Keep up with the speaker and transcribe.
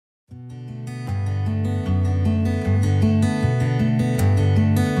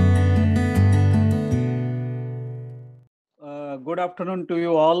afternoon to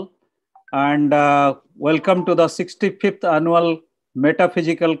you all, and welcome to the 65th Annual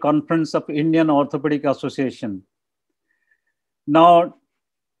Metaphysical Conference of Indian Orthopaedic Association. Now,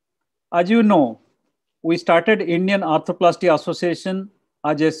 as you know, we started Indian Arthroplasty Association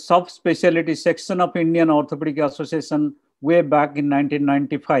as a sub-specialty section of Indian Orthopaedic Association way back in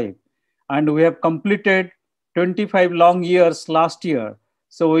 1995. And we have completed 25 long years last year.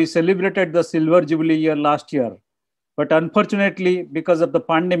 So we celebrated the Silver Jubilee year last year. But unfortunately, because of the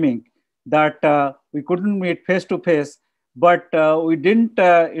pandemic, that we couldn't meet face to face, but we didn't,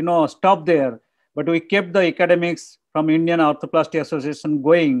 stop there. But we kept the academics from Indian Arthroplasty Association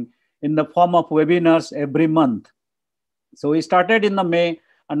going in the form of webinars every month. So we started in the May,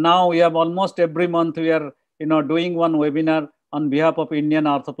 and now we have almost every month we are, doing one webinar on behalf of Indian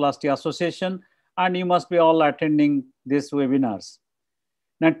Arthroplasty Association, and you must be all attending these webinars.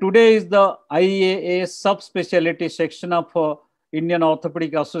 Now, today is the IAA subspecialty section of Indian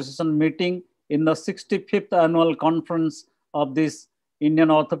Orthopaedic Association meeting in the 65th annual conference of this Indian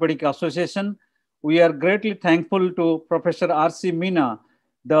Orthopaedic Association. We are greatly thankful to Professor R.C. Meena,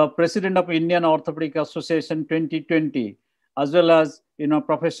 the President of Indian Orthopaedic Association 2020, as well as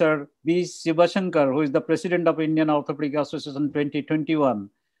Professor B. Shivashankar, who is the President of Indian Orthopaedic Association 2021,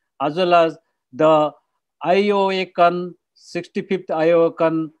 as well as the IOA-CON 65th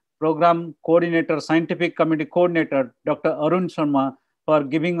IOA-CON Program Coordinator, Scientific Committee Coordinator, Dr. Arun Sharma, for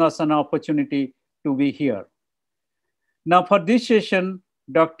giving us an opportunity to be here. Now, for this session,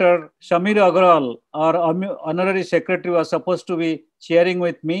 Dr. Shamir Agrawal, our Honorary Secretary, was supposed to be chairing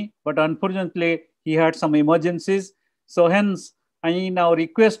with me, but unfortunately, he had some emergencies. So hence, I now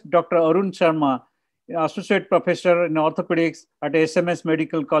request Dr. Arun Sharma, Associate Professor in Orthopedics at SMS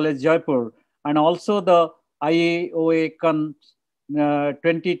Medical College, Jaipur, and also the IOA-CON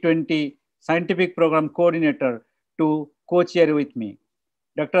 2020 Scientific Program Coordinator, to co-chair with me.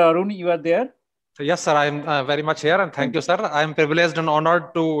 Dr. Arun, you are there? Yes, sir. I am very much here, and thank you, sir. I am privileged and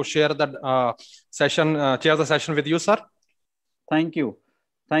honored to share the session, chair the session with you, sir. Thank you.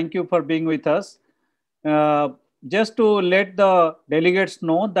 Thank you for being with us. Just to let the delegates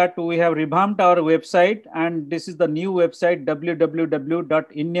know that we have revamped our website, and this is the new website,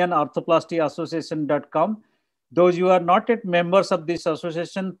 www.indianarthroplastyassociation.com. Those who are not yet members of this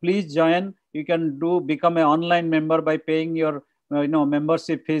association, please join. You can become an online member by paying your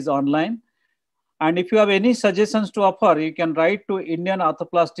membership fees online. And if you have any suggestions to offer, you can write to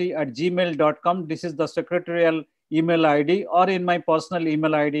indianarthroplasty@gmail.com. This is the secretarial email ID, or in my personal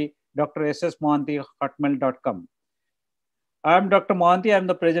email ID, dr.ssmohanty@hotmail.com. I am Dr. Mohanthy. I am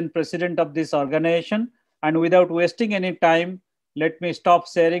the present president of this organization. And without wasting any time, let me stop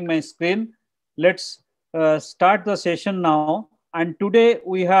sharing my screen. Let's start the session now. And today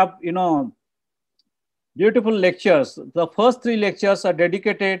we have, beautiful lectures. The first three lectures are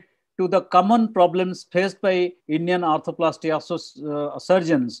dedicated to the common problems faced by Indian arthroplasty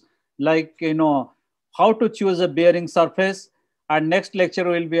surgeons, like, how to choose a bearing surface. And next lecture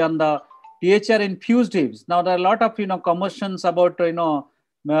will be on the THR in fused hips. Now, there are a lot of, commotions about, the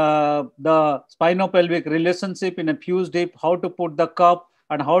spinopelvic relationship in a fused hip, how to put the cup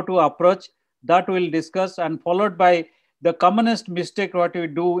and how to approach. That we'll discuss, and followed by the commonest mistake what we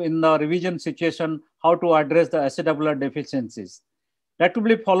do in the revision situation, how to address the acetabular deficiencies. That will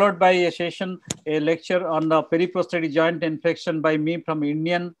be followed by a session, a lecture on the periprosthetic joint infection by me from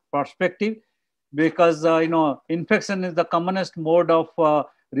Indian perspective, because, infection is the commonest mode of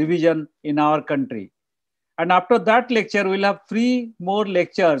revision in our country. And after that lecture, we'll have 3 more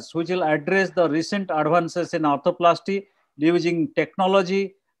lectures which will address the recent advances in arthroplasty using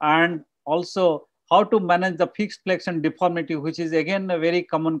technology, and also how to manage the fixed flexion deformity, which is again a very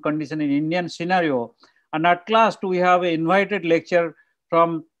common condition in Indian scenario. And at last, we have an invited lecture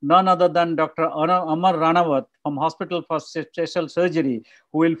from none other than Dr. Amar Ranawat from Hospital for Special Surgery,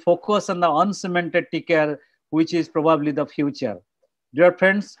 who will focus on the uncemented TCAR, which is probably the future. Dear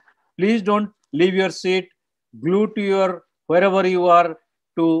friends, please don't leave your seat, glued to your wherever you are,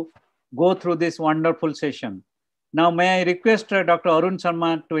 to go through this wonderful session. Now, may I request Dr. Arun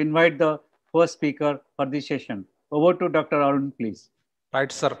Sharma to invite the first speaker for this session. Over to Dr. Arun, please. Right,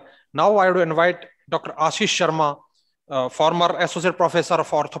 sir. Now I would invite Dr. Ashish Sharma, former Associate Professor of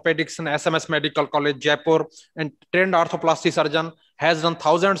Orthopedics in SMS Medical College, Jaipur, and trained arthroplasty surgeon, has done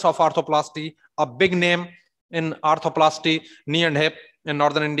thousands of arthroplasty, a big name in arthroplasty, knee and hip in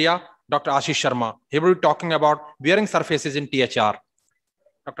Northern India, Dr. Ashish Sharma. He will be talking about bearing surfaces in THR.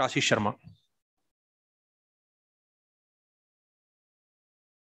 Dr. Ashish Sharma.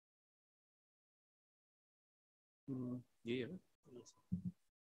 Yeah.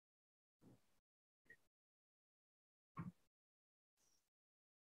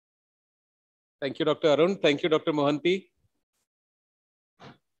 Thank you, Dr. Arun. Thank you, Dr. Mohanthy.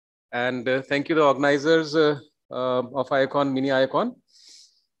 And thank you, the organizers of ICON, Mini ICON.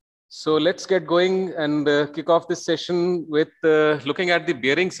 So let's get going and kick off this session with looking at the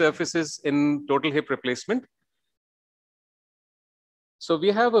bearing surfaces in total hip replacement. So we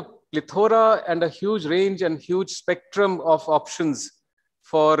have a plethora and a huge range and huge spectrum of options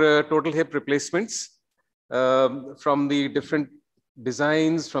for total hip replacements from the different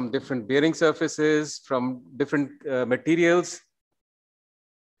designs, from different bearing surfaces, from different materials.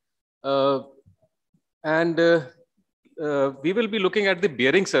 We will be looking at the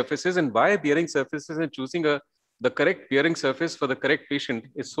bearing surfaces and why bearing surfaces and choosing the correct bearing surface for the correct patient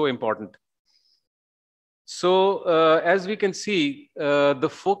is so important. So as we can see, the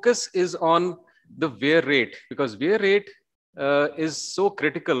focus is on the wear rate, because wear rate is so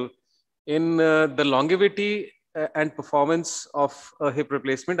critical in the longevity and performance of a hip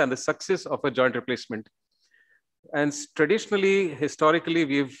replacement and the success of a joint replacement. And traditionally, historically,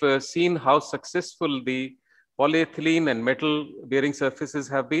 we've seen how successful the polyethylene and metal bearing surfaces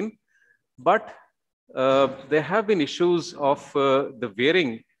have been. But there have been issues of the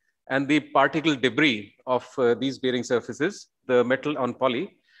wearing and the particle debris of these bearing surfaces, the metal on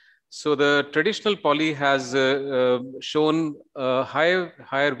poly. So the traditional poly has shown a higher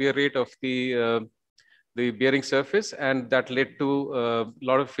wear rate of the bearing surface, and that led to a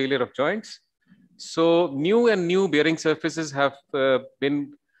lot of failure of joints. So new bearing surfaces have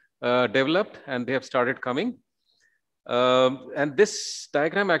been developed, and they have started coming. And this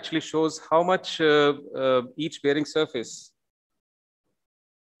diagram actually shows how much each bearing surface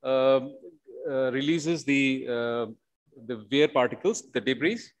releases the wear particles, the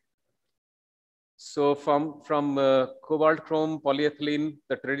debris. So from cobalt chrome polyethylene,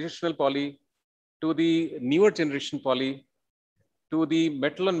 the traditional poly, to the newer generation poly, to the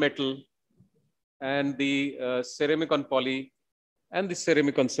metal on metal, and the ceramic on poly, and the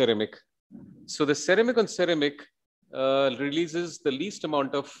ceramic on ceramic. So the ceramic on ceramic releases the least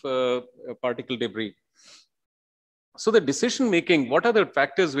amount of particle debris. So the decision making, what are the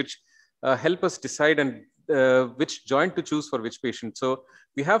factors which help us decide and which joint to choose for which patient? So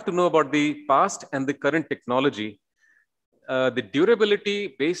we have to know about the past and the current technology, the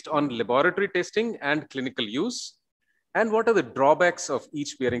durability based on laboratory testing and clinical use, and what are the drawbacks of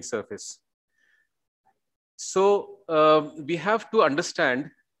each bearing surface. So we have to understand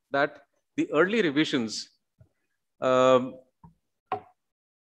that the early revisions are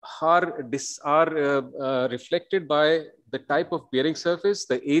reflected by the type of bearing surface,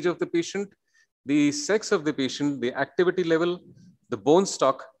 the age of the patient, the sex of the patient, the activity level, the bone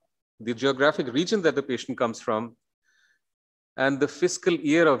stock, the geographic region that the patient comes from, and the fiscal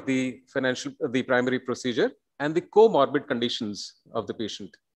year of the primary procedure, and the comorbid conditions of the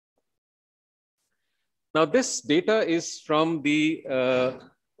patient. Now, this data is from the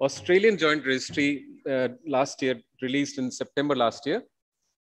Australian Joint Registry last year, released in September last year.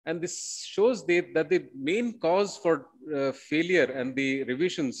 And this shows that the main cause for failure and the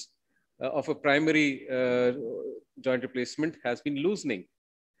revisions of a primary joint replacement has been loosening.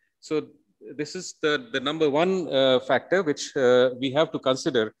 So this is the number one factor which we have to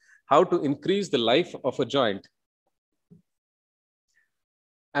consider, how to increase the life of a joint.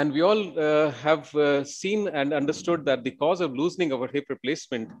 And we all have seen and understood that the cause of loosening of a hip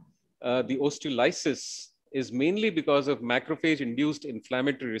replacement, the osteolysis, is mainly because of macrophage-induced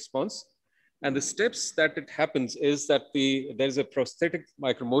inflammatory response. And the steps that it happens is that there is a prosthetic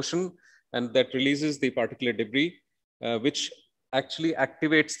micromotion, and that releases the particular debris, which actually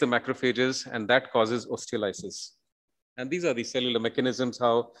activates the macrophages, and that causes osteolysis. And these are the cellular mechanisms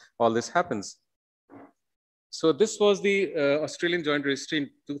how all this happens. So this was the Australian Joint Registry in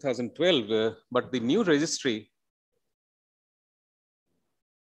 2012, but the new registry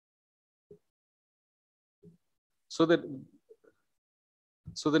So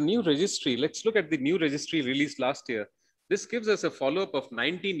the new registry, let's look at the new registry released last year. This gives us a follow-up of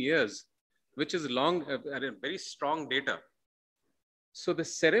 19 years, which is long and very strong data. So the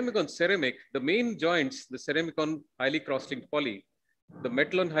ceramic on ceramic, the main joints, the ceramic on highly cross-linked poly, the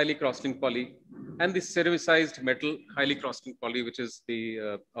metal on highly cross-linked poly, and the ceramicized metal highly cross-linked poly, which is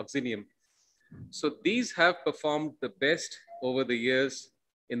the oxinium. So these have performed the best over the years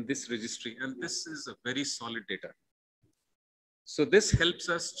in this registry, and this is a very solid data. So this helps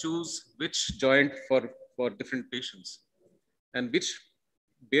us choose which joint for different patients and which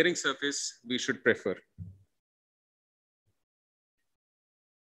bearing surface we should prefer.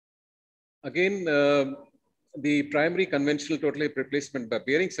 Again, the primary conventional total hip replacement by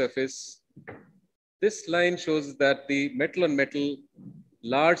bearing surface, this line shows that the metal on metal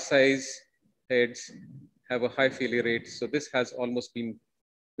large size heads have a high failure rate. So this has almost been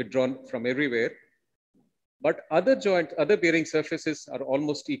withdrawn from everywhere. But other bearing surfaces are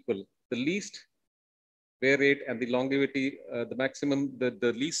almost equal. The least wear rate and the longevity,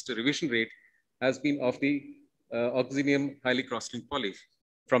 the least revision rate has been of the oxynium highly cross-linked poly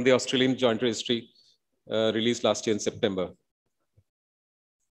from the Australian Joint Registry released last year in September.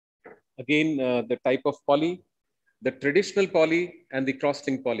 Again, the type of poly, the traditional poly and the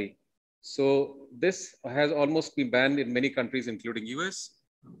cross-linked poly. So this has almost been banned in many countries, including US.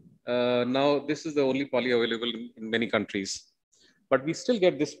 Now, this is the only poly available in many countries. But we still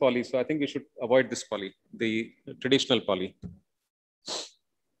get this poly, so I think we should avoid this poly, the traditional poly.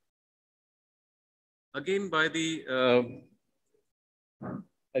 Again, by the,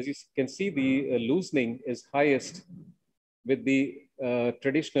 as you can see, the loosening is highest with the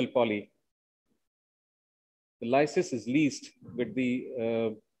traditional poly. The lysis is least with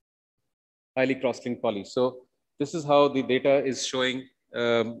the highly cross-linked poly. So this is how the data is showing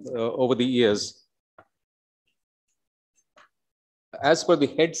over the years. As per the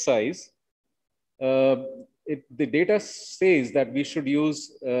head size, the data says that we should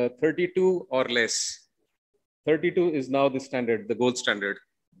use 32 or less. 32 is now the standard, the gold standard.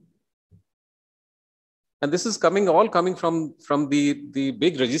 And this is all coming from the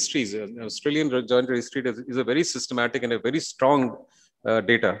big registries. Australian Joint Registry is a very systematic and a very strong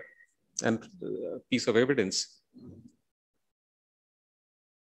data and piece of evidence.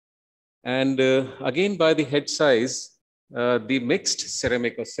 And again, by the head size, the mixed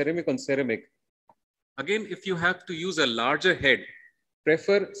ceramic or ceramic on ceramic. Again, if you have to use a larger head,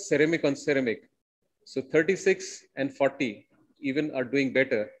 prefer ceramic on ceramic. So 36 and 40 even are doing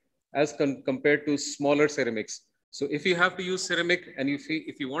better as compared to smaller ceramics. So if you have to use ceramic and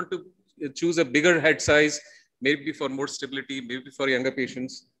if you want to choose a bigger head size, maybe for more stability, maybe for younger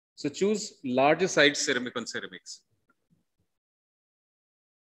patients, so choose larger size ceramic on ceramics.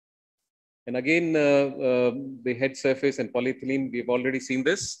 And again, the head surface and polyethylene, we've already seen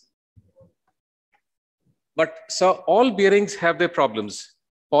this. But so all bearings have their problems.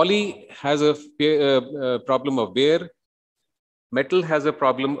 Poly has a problem of wear. Metal has a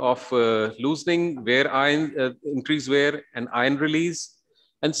problem of loosening, wear iron, increased wear and iron release.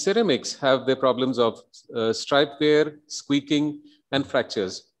 And ceramics have their problems of stripe wear, squeaking, and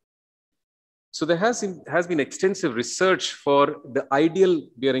fractures. So there has been extensive research for the ideal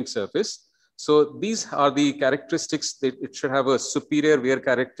bearing surface. So these are the characteristics that it should have a superior wear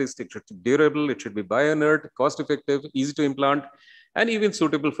characteristic. It should be durable, it should be bio-inert, cost-effective, easy to implant, and even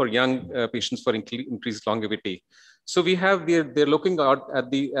suitable for young patients for increased longevity. So they're looking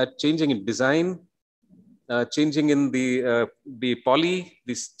at changing in design, changing in the poly,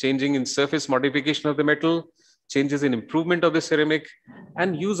 this changing in surface modification of the metal, changes in improvement of the ceramic,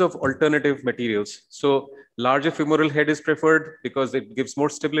 and use of alternative materials. So larger femoral head is preferred because it gives more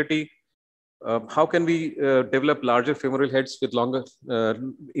stability. How can we develop larger femoral heads with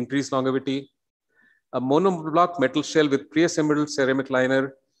increased longevity? A monoblock metal shell with pre-assembled ceramic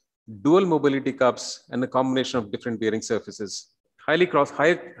liner, dual mobility cups, and a combination of different bearing surfaces. High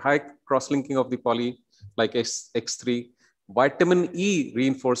cross-linking of the poly, like X3, vitamin E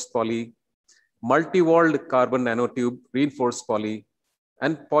reinforced poly, multi-walled carbon nanotube reinforced poly,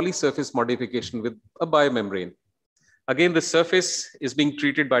 and poly surface modification with a biomembrane. Again, the surface is being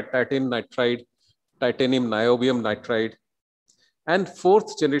treated by titanium nitride, titanium niobium nitride, and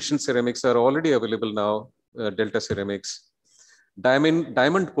fourth generation ceramics are already available now, Delta ceramics.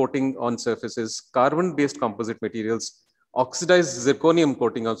 Diamond coating on surfaces, carbon-based composite materials, oxidized zirconium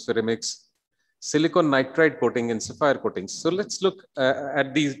coating on ceramics, silicon nitride coating, and sapphire coatings. So let's look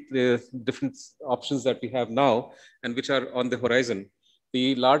at these different options that we have now and which are on the horizon.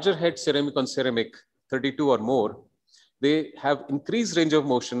 The larger head ceramic on ceramic, 32 or more, they have increased range of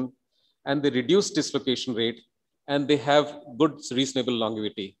motion and they reduce dislocation rate and they have good reasonable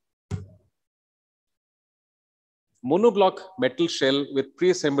longevity. Monoblock metal shell with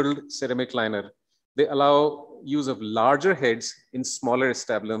pre-assembled ceramic liner. They allow use of larger heads in smaller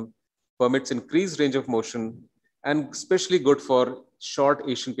acetabulum, permits increased range of motion, and especially good for short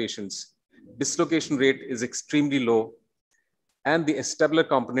Asian patients. Dislocation rate is extremely low, and the acetabular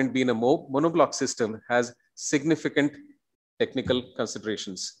component being a monoblock system has significant technical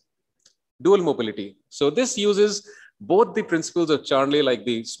considerations. Dual mobility. So this uses both the principles of Charnley, like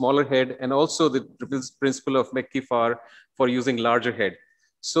the smaller head, and also the principle of McKee-Farr for using larger head.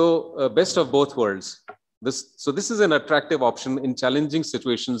 So best of both worlds. So this is an attractive option in challenging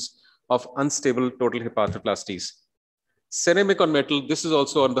situations of unstable total hip arthroplasties. Ceramic on metal, this is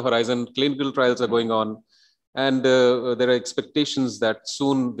also on the horizon. Clinical trials are going on, and there are expectations that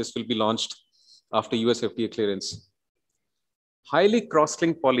soon this will be launched. after US FDA clearance. Highly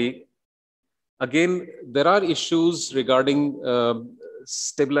cross-linked poly, again, there are issues regarding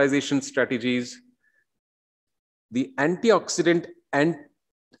stabilization strategies. The antioxidant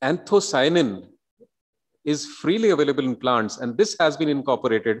anthocyanin is freely available in plants, and this has been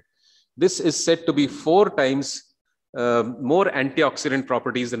incorporated. This is said to be 4 times more antioxidant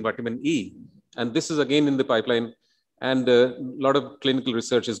properties than vitamin E. And this is again in the pipeline, and a lot of clinical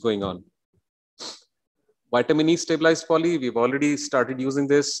research is going on. Vitamin E stabilized poly, we've already started using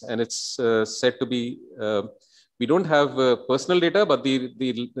this, and it's said to be, we don't have personal data, but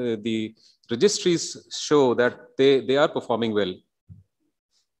the registries show that they are performing well.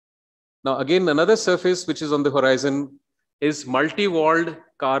 Now, again, another surface which is on the horizon is multi-walled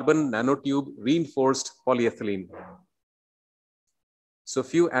carbon nanotube reinforced polyethylene. So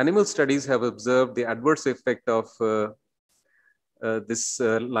few animal studies have observed the adverse effect of this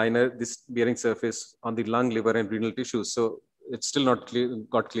liner, this bearing surface on the lung, liver, and renal tissues. So it's still not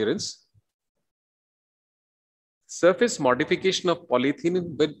got clearance. Surface modification of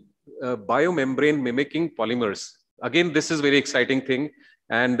polyethylene with biomembrane mimicking polymers. Again, this is very exciting thing.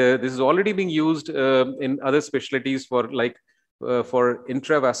 And this is already being used in other specialties for for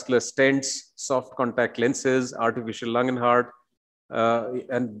intravascular stents, soft contact lenses, artificial lung and heart,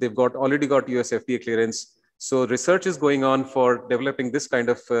 and they've already got US FDA clearance. So research is going on for developing this kind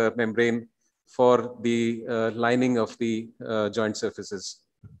of membrane for the lining of the joint surfaces.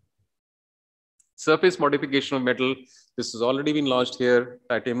 Surface modification of metal. This has already been launched here,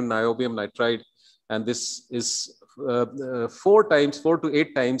 titanium niobium nitride, and this is 4 to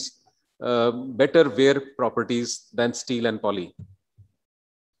 8 times better wear properties than steel and poly.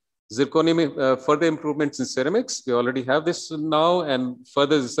 Zirconium, further improvements in ceramics. We already have this now, and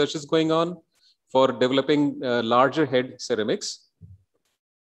further research is going on for developing larger head ceramics.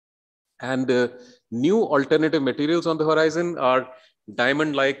 And new alternative materials on the horizon are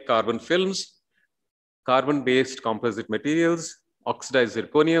diamond-like carbon films, carbon-based composite materials, oxidized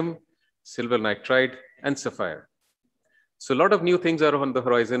zirconium, silver nitride, and sapphire. So a lot of new things are on the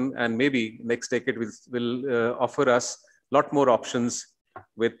horizon, and maybe next decade will offer us a lot more options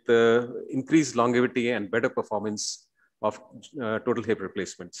with increased longevity and better performance of total hip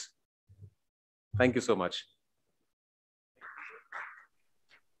replacements. Thank you so much.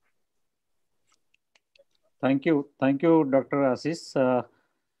 Thank you, Dr. Ashish.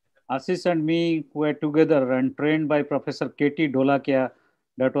 Ashish and me were together and trained by Professor K.T. Dholakia.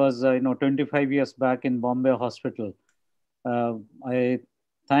 That was 25 years back in Bombay Hospital. I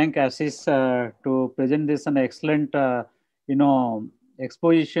thank Ashish to present this an excellent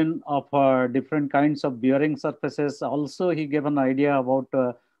exposition of different kinds of bearing surfaces. Also, he gave an idea about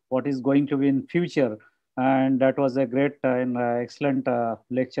what is going to be in future, and that was a great and excellent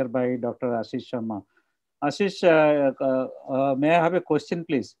lecture by Dr. Ashish Sharma. Ashish, may I have a question,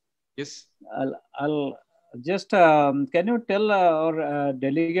 please? Yes. I'll just, can you tell our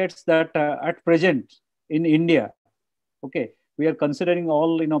delegates that at present in India, okay, we are considering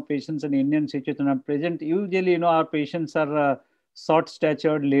all, patients in Indian situation at present. Usually, our patients are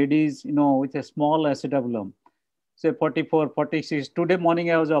short-statured ladies, with a small acetabulum, say 44, 46. Today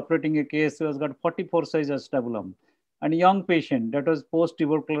morning, I was operating a case who has got 44 size acetabulum. And a young patient that was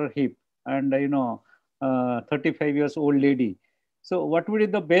post-tubercular hip and, 35 years old lady. So what would be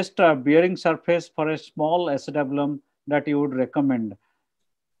the best bearing surface for a small acetabulum that you would recommend?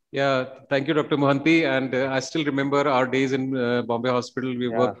 Yeah, thank you, Dr. Mohanthy. And I still remember our days in Bombay Hospital. We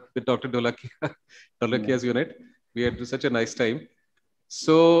worked with Dr. Dholakia's unit. We had such a nice time.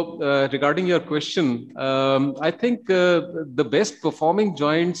 So regarding your question, I think the best performing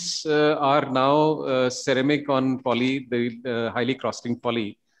joints are now ceramic on poly, the highly cross-linked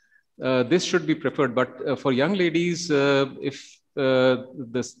poly. This should be preferred, but for young ladies, if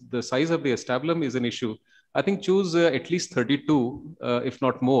the size of the acetabulum is an issue, I think choose at least 32, if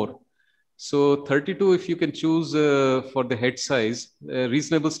not more. So 32, if you can choose for the head size,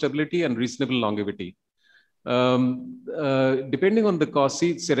 reasonable stability and reasonable longevity. Depending on the cost,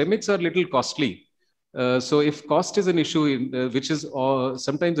 see, ceramics are a little costly. So if cost is an issue, which is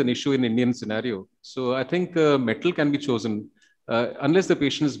sometimes an issue in Indian scenario, so I think metal can be chosen. Unless the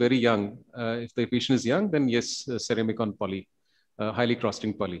patient is very young. If the patient is young, then yes, ceramic on poly, highly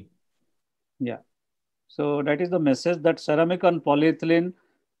cross-linked poly. Yeah. So that is the message, that ceramic on polyethylene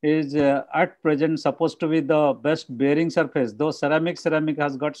is at present supposed to be the best bearing surface. Though ceramic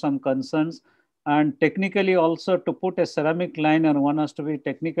has got some concerns, and technically also to put a ceramic liner, one has to be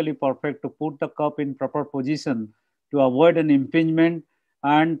technically perfect to put the cup in proper position to avoid an impingement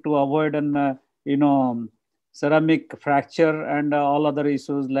and to avoid an ceramic fracture and all other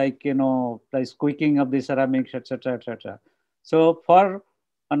issues like, like squeaking of the ceramics, etc., etc. So for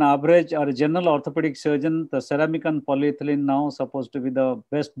an average or a general orthopedic surgeon, the ceramic and polyethylene now supposed to be the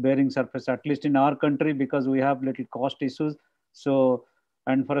best bearing surface, at least in our country, because we have little cost issues. So,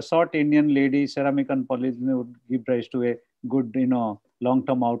 and for a short Indian lady, ceramic and polyethylene would give rise to a good,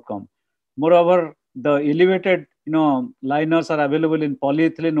 long-term outcome. Moreover, the elevated, liners are available in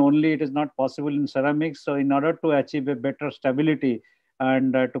polyethylene only. It is not possible in ceramics. So in order to achieve a better stability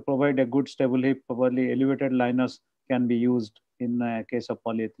and to provide a good stable hip, probably elevated liners can be used in case of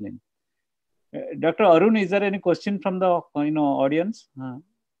polyethylene. Dr. Arun, is there any question from the audience?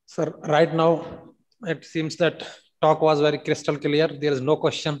 Sir, right now it seems that talk was very crystal clear. There is no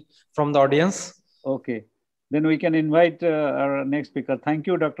question from the audience. Okay, then we can invite our next speaker. Thank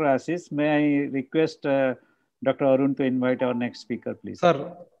you, Dr. Ashish. May I request Dr. Arun to invite our next speaker, please?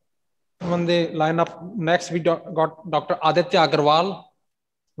 Sir, on the lineup next we got Dr. Aditya Agarwal.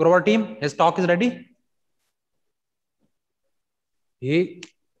 Grover team, his talk is ready. He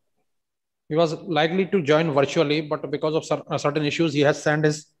was likely to join virtually, but because of certain issues, he has sent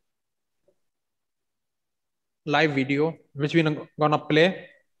his live video, which we're gonna play.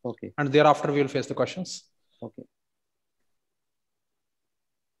 Okay. And thereafter, we will face the questions. Okay.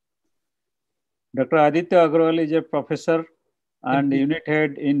 Dr. Aditya Agarwal is a professor and unit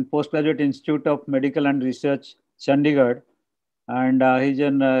head in Postgraduate Institute of Medical and Research, Chandigarh. And he's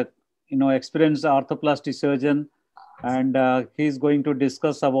an experienced arthroplasty surgeon. And he's going to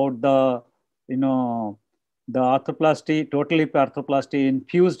discuss about the, the arthroplasty, total hip arthroplasty in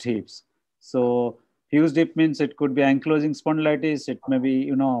fused hips. So fused hip means it could be ankylosing spondylitis, it may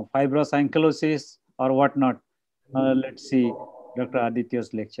be, fibrous ankylosis or whatnot. Let's see Dr.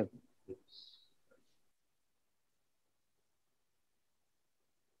 Aditya's lecture.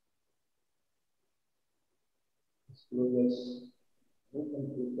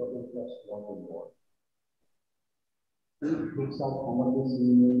 Which are commonly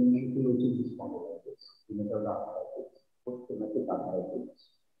seen in ankylosing spondylitis, rheumatoid arthritis, post-traumatic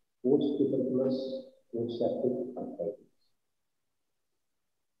arthritis, post-tuberculous, post-septic arthritis.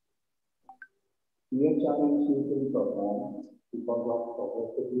 PHR is usually performed because of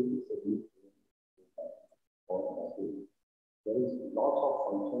progressively disability or there is loss of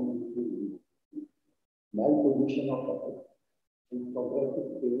function due to malposition of the and progressive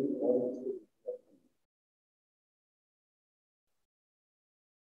pain or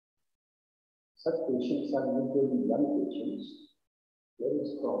such patients are usually young patients. There is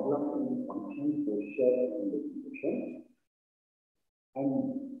problem in function, posture, and locomotion, and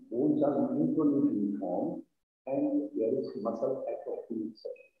bones are usually deformed, and there is muscle atrophy in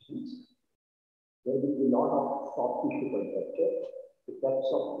such patients. There will be a lot of soft tissue contracture, effects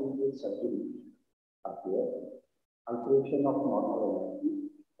of previous surgery appear, alteration of normal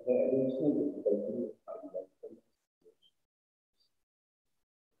energy, and additional difficulty in bilateral.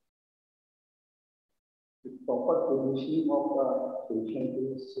 The proper positioning of the patient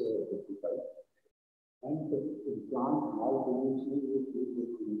is difficult, and the implant malpositioning is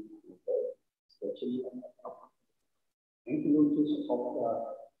usually especially on the top. Ankylosing of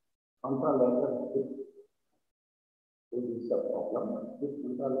the contralateral hip is the problem. This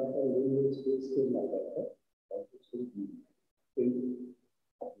contralateral limb is still like that, that is still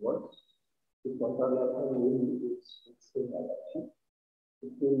upwards. The contralateral limb is still direction.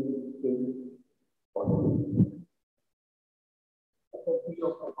 It will following. Effectively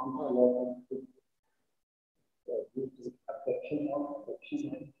of the contralateral hip is affection of affection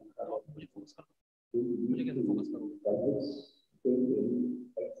and contralateral. If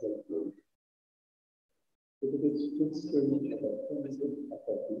it is fixed in the affecting,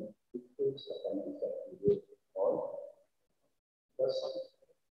 it takes the appendix or thus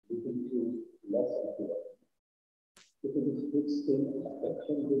leading to less activity. If it is fixed in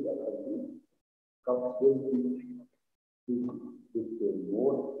affection with affecting, comes with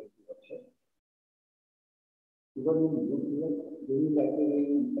more interaction. Even in nuclear, unilateral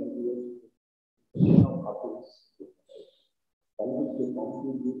and of couples, pelvic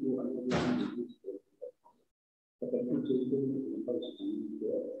deformity due to underlying disease. The technical system impulse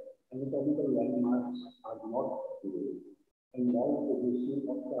there, and the technical landmarks are not accurate, and malposition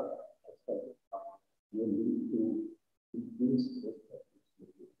of the aesthetic may lead to increased risk of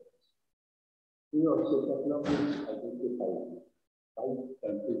disability. We also developed identified by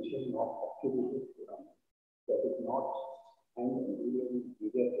temptation of oxidative phenomena that is not an immediate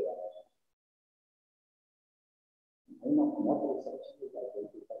reaction. Line of net research is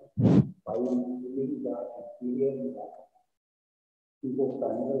identified by including the anterior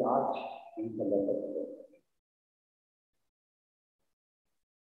pivopyramidal arch and the lateral.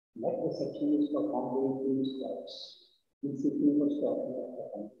 Neck resection is performed in two steps. In situ step,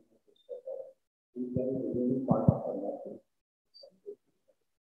 we carry the remaining part of the neck.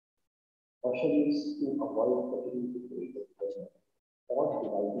 Caution is to avoid cutting the created pressure or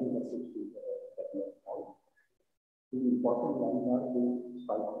dividing the tissue at the point. The important lines are to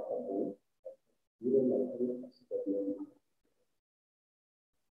spike of the bone, zero likely accidental.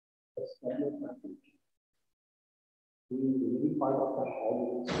 External package. The remaining part of the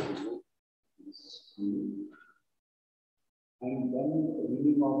head is removed, and then the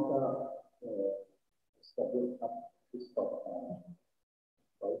reading of the established up is performed.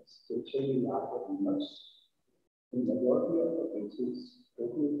 Right, especially larger tumors. In the majority of the cases,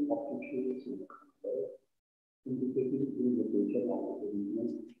 total of tissue is indicating the location of the region.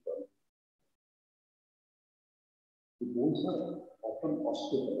 The bones are often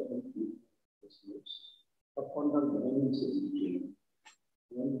osteopathic upon the elements in between.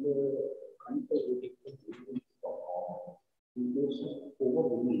 When the conservative movements perform, the bones are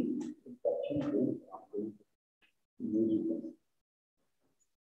overwhelming, infection bones are going to use.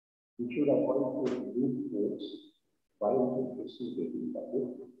 We should avoid to remove bones while precipitating the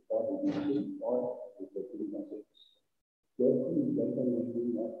book or reducing or replacing the books. Carefully let the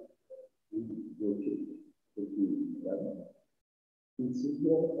landing of the rotation to be done. In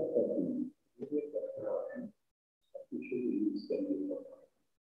severe FFD, sufficient release can be performed.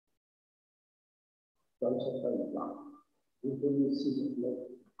 Terms of the implant, usually see blood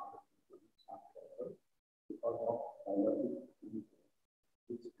because of diabetic.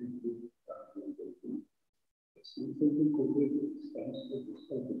 Recently, COVID extends to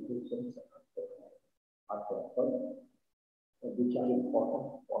distal dimensions at the front, which are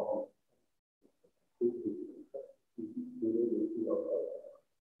important for the durability of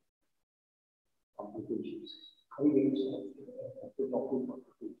complications. High rates of orthopedic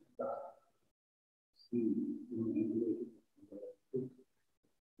complications are seen in regulated to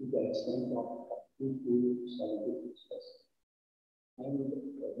the extent of up to 76%. And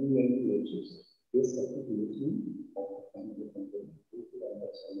re-entulations. This articulation of the family content is the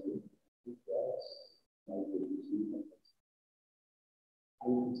understanding requires microbiology. I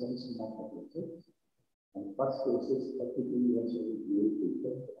present some of the cases, and first cases particularly was a real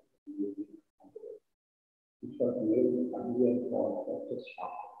patient which was made earlier for fracture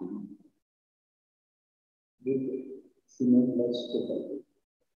shaft with cementless total.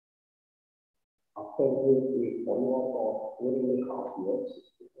 After a follow-up of 4.5 years,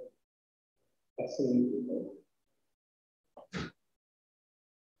 excellent result.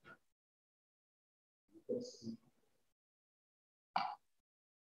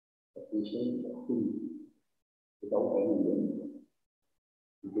 The patient walking without any limb,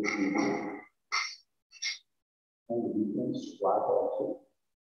 and we can squat also.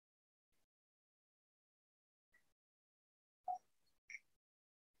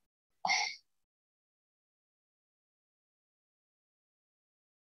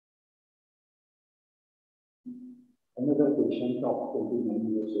 Another patient of 29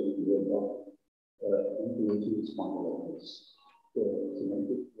 years old with ankylosing spondylitis. The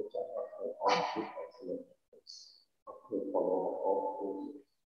cemented which are excellent after follow-up of courses.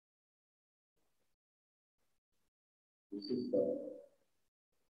 This is the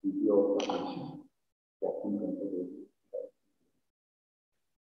video of the patient walking comfortably.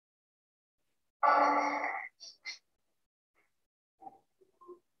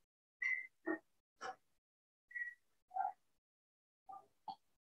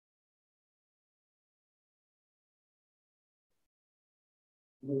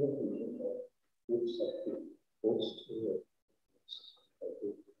 Another patient of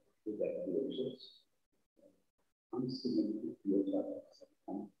post-rehabilitation uncemented PHR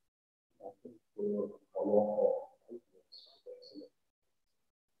after follow-up of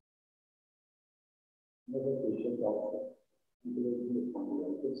another patient of ankylosing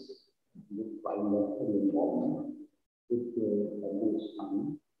spondylitis with bilateral involvement with the elbow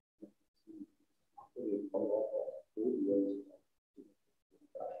spine after a follow-up of 2 years.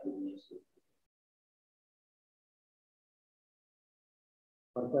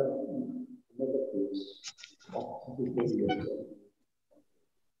 Further, another case of 34 years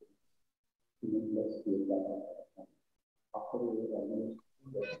after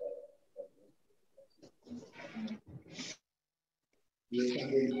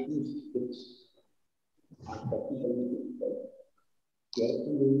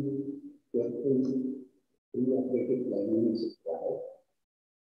carefully pre-operative planning is required.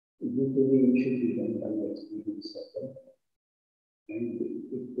 Usually, it should be done by the experienced surgeon, and it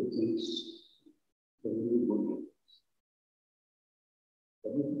presents very good. The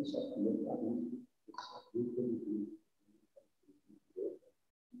benefits of rehabilitation is usually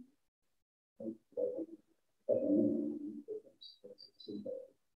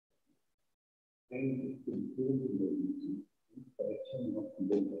and improve the mobility and correction of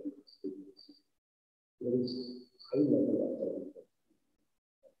low experiences. There is high level of development.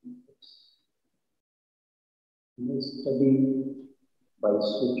 In a study by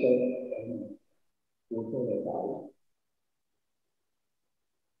Sucher and Ortho et al.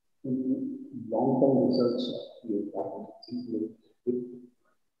 In long-term results of rehabilitation with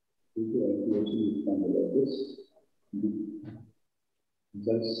rehabilitation spondylitis, the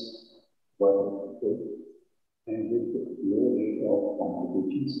results were good and with low rate of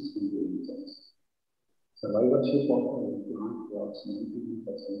complications in the results. Survivorship of the implant was 92%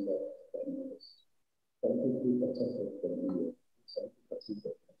 of 10 years, 73% of 10 years, 70%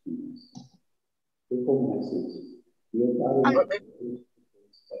 of 15 years. Take-home message.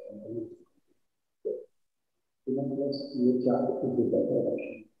 Plus, EHR is a better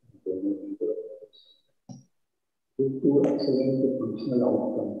option to accelerate the functional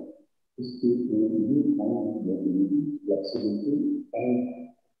outcome is to new kind of mobility, flexibility, and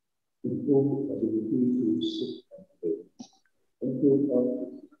improve ability to sit and play. Thank you for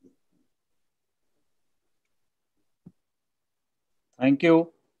Thank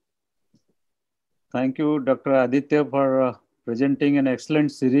you. Thank you, Dr. Aditya, for presenting an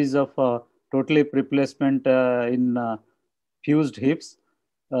excellent series of total hip replacement in fused hips.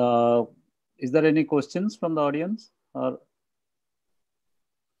 Is there any questions from the audience? Or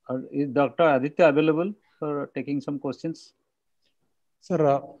is Dr. Aditya available for taking some questions?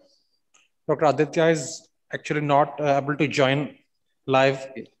 Sir, Dr. Aditya is actually not able to join live.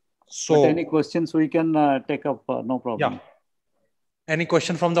 So, but any questions we can take up, no problem. Yeah. Any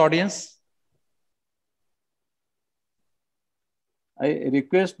question from the audience? I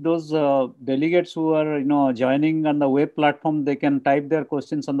request those delegates who are joining on the web platform, they can type their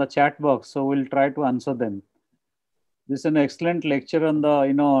questions on the chat box. So we'll try to answer them. This is an excellent lecture on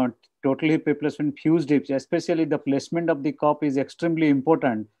the total hip replacement fused hips, especially the placement of the cup is extremely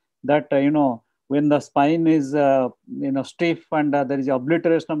important. That when the spine is stiff and there is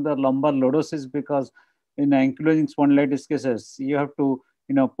obliteration of the lumbar lordosis, because in ankylosing spondylitis cases you have to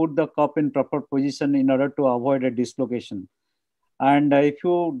put the cup in proper position in order to avoid a dislocation. And if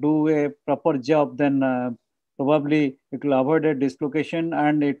you do a proper job, then probably it will avoid a dislocation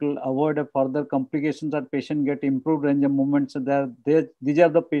and it will avoid a further complications that patient get improved range of movement. So these are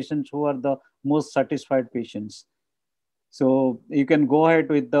the patients who are the most satisfied patients. So you can go ahead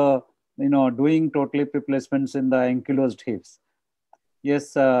with the doing total hip replacements in the ankylosed hips.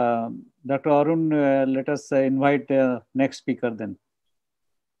 Yes, Dr. Arun, let us invite next speaker then.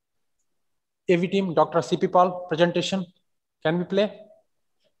 AV team, Dr. CP Paul, presentation. Can we play?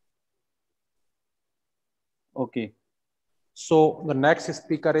 Okay. So the next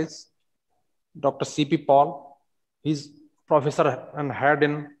speaker is Dr. CP Paul. He's professor and head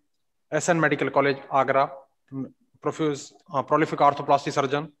in SN Medical College, Agra, prolific arthroplasty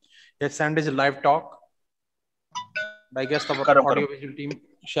surgeon. He sent his live talk. I guess the audiovisual team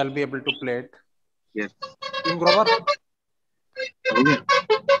shall be able to play it. Yes. Team Grover.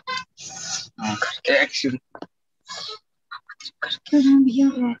 Action.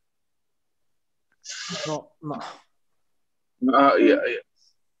 No. Yeah.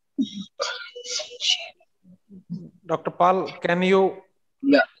 Dr. Paul, can you?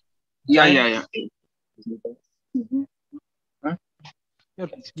 Yeah. Huh?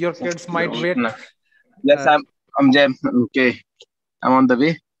 Your kids might wait. Yes, I'm Jam. Okay, I'm on the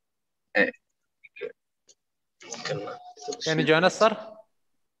way. Can you join us, sir?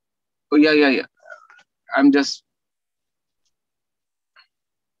 Oh yeah. I'm just.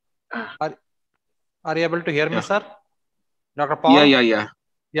 Are you able to hear me, sir? Dr. Paul?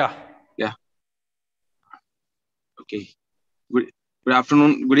 Yeah. Okay. Good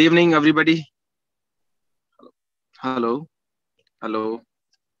afternoon. Good evening, everybody. Hello.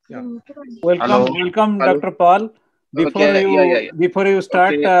 Yeah. Welcome, Dr. Paul. Before you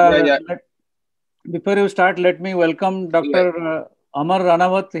start, let me welcome Dr. Amar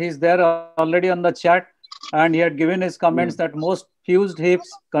Ranawat. He's there already on the chat, and he had given his comments that most fused hips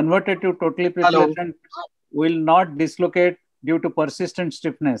converted to total hip replacement will not dislocate due to persistent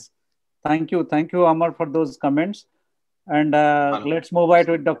stiffness. Thank you, Amar, for those comments. And let's move on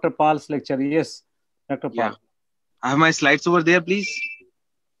with Dr. Paul's lecture. Yes, Dr. Paul. Yeah. I have my slides over there, please.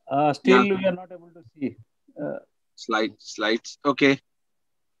 Still, we are not able to see. Slides. Okay.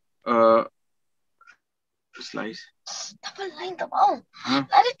 Slides. Double line the bow.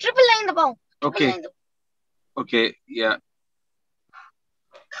 That is triple line the bow. Okay. Yeah.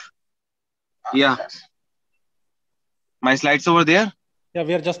 Yeah. My slides over there? Yeah,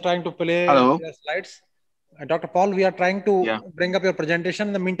 we are just trying to play Hello. the slides. Dr. Paul, we are trying to Yeah. bring up your presentation.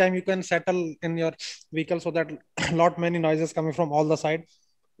 In the meantime, you can settle in your vehicle so that lot many noises coming from all the sides.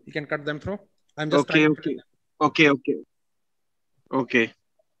 You can cut them through. I'm just trying Okay, to okay. Okay, okay. Okay.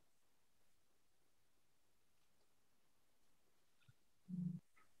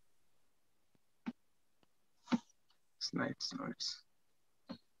 Slides.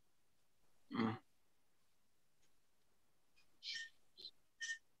 Mm.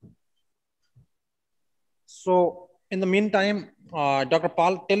 So in the meantime, Dr.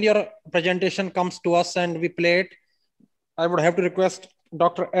 Paul, till your presentation comes to us and we play it, I would have to request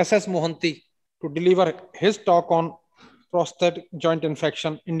Dr. S.S. Mohanthy to deliver his talk on prosthetic joint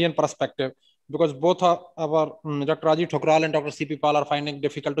infection, Indian perspective, because both are our Dr. Rajiv Thokral and Dr. C.P. Paul are finding it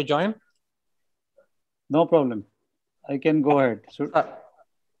difficult to join. No problem. I can go ahead.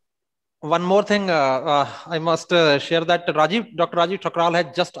 One more thing, I must share that Dr. Rajiv Thokral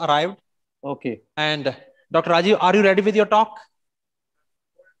has just arrived. Okay. And Dr. Rajiv, are you ready with your talk?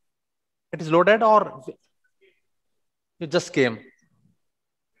 It is loaded or you just came?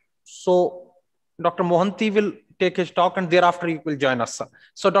 So Dr. Mohanthy will take his talk and thereafter you will join us, sir.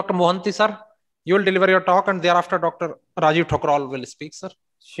 So Dr. Mohanthy, sir, you will deliver your talk and thereafter Dr. Rajiv Thokral will speak, sir.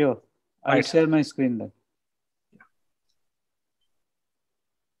 Sure. I'll share my screen then.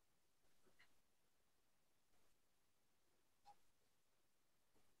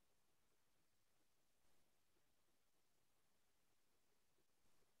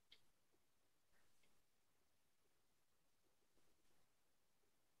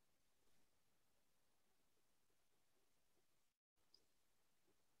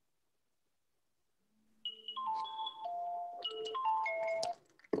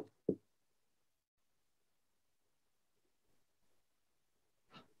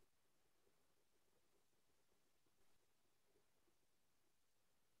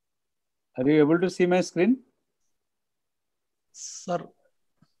 Are you able to see my screen? Sir,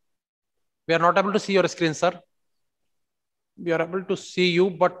 we are not able to see your screen, sir. We are able to see you,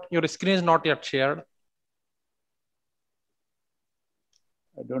 but your screen is not yet shared.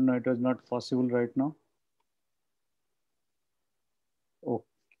 I don't know. It was not possible right now. Okay.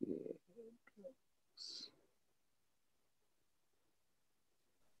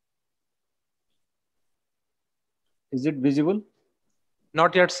 Is it visible?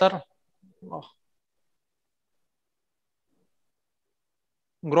 Not yet, sir. Oh.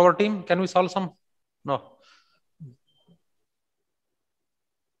 Grover team, can we solve some? No.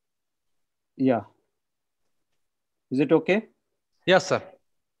 Yeah. Is it okay? Yes, sir.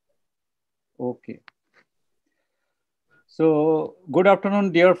 Okay. So, good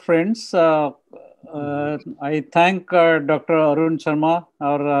afternoon, dear friends. I thank Dr. Arun Sharma,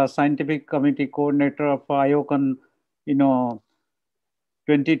 our scientific committee coordinator of IOCON,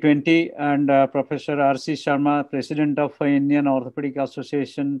 2020, and Professor R.C. Sharma, president of Indian Orthopaedic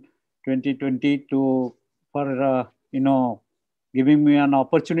Association 2020, for giving me an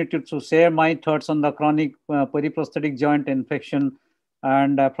opportunity to share my thoughts on the chronic periprosthetic joint infection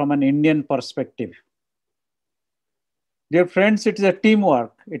and from an Indian perspective. Dear friends, it is a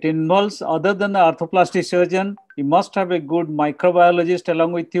teamwork. It involves, other than the arthroplasty surgeon, you must have a good microbiologist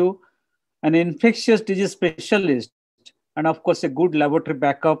along with you, an infectious disease specialist, and of course, a good laboratory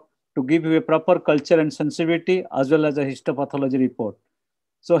backup to give you a proper culture and sensitivity, as well as a histopathology report.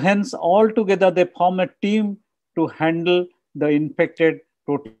 So hence, all together, they form a team to handle the infected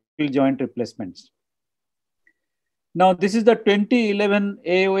total joint replacements. Now, this is the 2011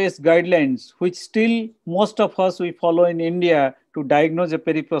 AOS guidelines, which still most of us we follow in India to diagnose a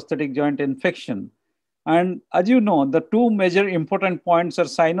periprosthetic joint infection. And as you know, the two major important points are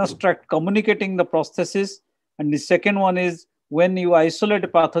sinus tract communicating the prosthesis, and the second one is when you isolate a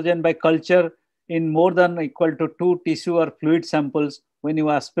pathogen by culture in more than equal to 2 tissue or fluid samples when you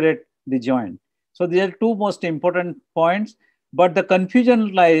aspirate the joint. So these are two most important points, but the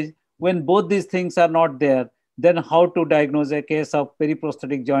confusion lies when both these things are not there, then how to diagnose a case of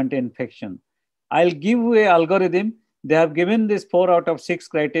periprosthetic joint infection. I'll give you an algorithm. They have given this 4 out of 6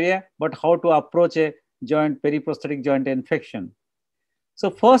 criteria, but how to approach a periprosthetic joint infection. So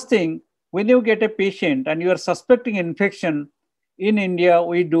first thing, when you get a patient and you are suspecting infection, in India,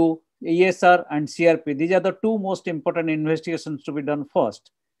 we do ESR and CRP. These are the two most important investigations to be done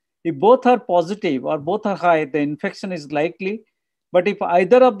first. If both are positive or both are high, the infection is likely. But if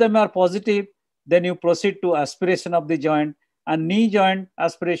either of them are positive, then you proceed to aspiration of the joint, and knee joint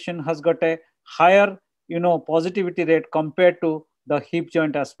aspiration has got a higher positivity rate compared to the hip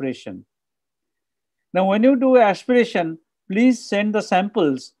joint aspiration. Now, when you do aspiration, please send the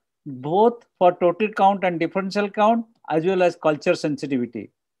samples both for total count and differential count, as well as culture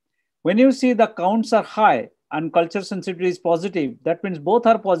sensitivity. When you see the counts are high and culture sensitivity is positive, that means both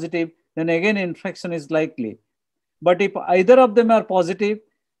are positive, then again infection is likely. But if either of them are positive,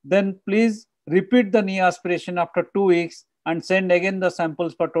 then please repeat the knee aspiration after 2 weeks and send again the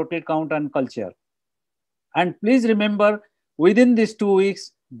samples for total count and culture. And please remember, within these 2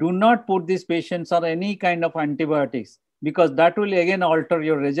 weeks, do not put these patients on any kind of antibiotics, because that will again alter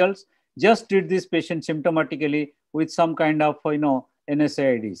your results. Just treat this patient symptomatically with some kind of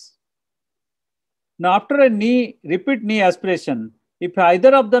NSAIDs. Now, after a repeat knee aspiration, if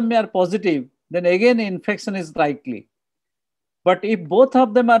either of them are positive, then again infection is likely. But if both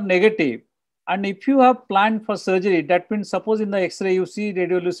of them are negative, and if you have planned for surgery, that means suppose in the X-ray you see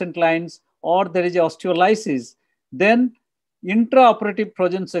radiolucent lines or there is osteolysis, then intraoperative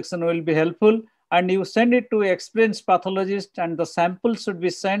frozen section will be helpful, and you send it to experienced pathologist, and the sample should be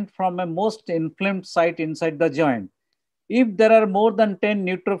sent from a most inflamed site inside the joint. If there are more than 10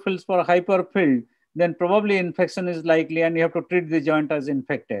 neutrophils per hyperfilled, then probably infection is likely and you have to treat the joint as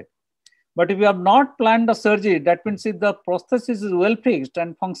infected. But if you have not planned the surgery, that means if the prosthesis is well fixed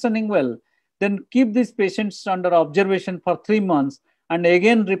and functioning well, then keep these patients under observation for 3 months and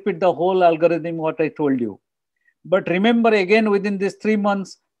again repeat the whole algorithm what I told you. But remember, again, within these 3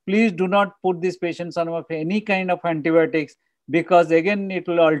 months, please do not put these patients on any kind of antibiotics, because again, it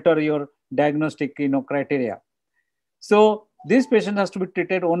will alter your diagnostic criteria. So this patient has to be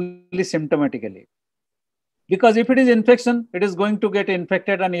treated only symptomatically. Because if it is infection, it is going to get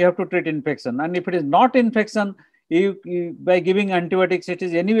infected and you have to treat infection. And if it is not infection, by giving antibiotics, it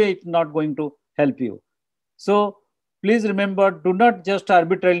is anyway not going to help you. So please remember, do not just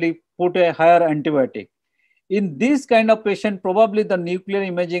arbitrarily put a higher antibiotic. In this kind of patient, probably the nuclear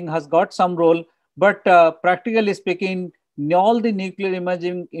imaging has got some role, but practically speaking, all the nuclear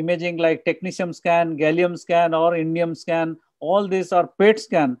imaging like technetium scan, gallium scan, or indium scan, all these are PET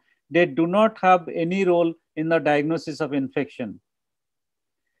scan, they do not have any role in the diagnosis of infection.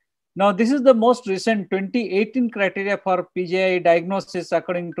 Now, this is the most recent 2018 criteria for PJI diagnosis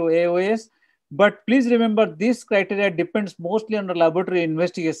according to AOS. But please remember, this criteria depends mostly on the laboratory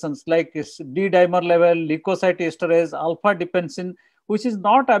investigations like D-dimer level, leukocyte esterase, alpha-depensin, which is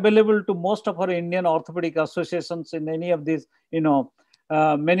not available to most of our Indian orthopedic associations in any of these,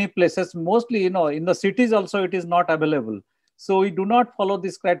 many places. Mostly, in the cities also it is not available. So we do not follow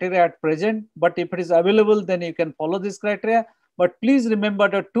this criteria at present, but if it is available, then you can follow this criteria. But please remember,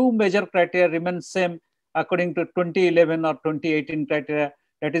 the two major criteria remain same according to 2011 or 2018 criteria,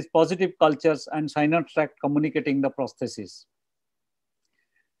 that is positive cultures and synapse tract communicating the prosthesis.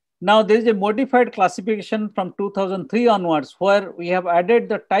 Now there is a modified classification from 2003 onwards where we have added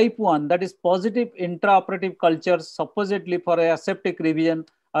the type 1, that is positive intraoperative cultures supposedly for a aseptic revision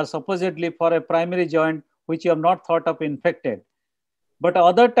or supposedly for a primary joint which you have not thought of infected. But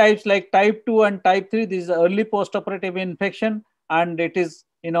other types like type 2 and type 3, this is early postoperative infection, and it is,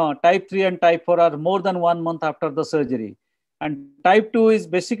 type 3 and type 4 are more than 1 month after the surgery. And type 2 is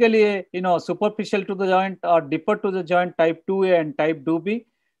basically, superficial to the joint or deeper to the joint, type 2A and type 2B.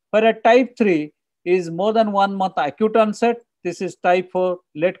 Whereas type 3 is more than 1 month acute onset. This is type 4,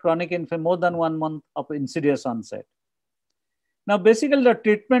 late chronic infection, more than 1 month of insidious onset. Now, basically the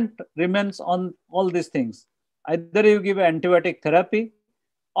treatment remains on all these things. Either you give antibiotic therapy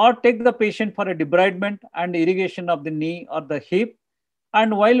or take the patient for a debridement and irrigation of the knee or the hip.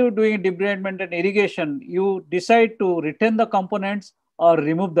 And while you're doing debridement and irrigation, you decide to retain the components or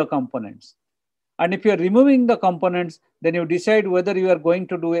remove the components. And if you're removing the components, then you decide whether you are going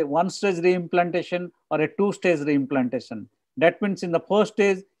to do a 1-stage reimplantation or a 2-stage reimplantation. That means in the first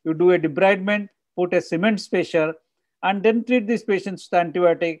stage, you do a debridement, put a cement spacer, and then treat these patients with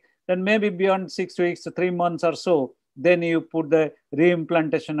antibiotic. Then maybe beyond 6 weeks to 3 months or so, then you put the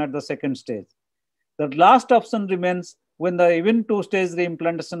reimplantation at the second stage. The last option remains when the even 2-stage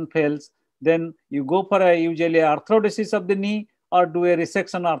reimplantation fails, then you go for usually arthrodesis of the knee or do a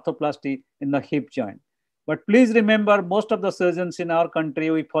resection arthroplasty in the hip joint. But please remember, most of the surgeons in our country,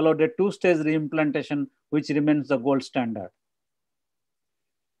 we followed a 2-stage reimplantation, which remains the gold standard.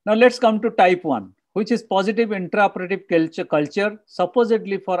 Now let's come to type 1, which is positive intraoperative culture,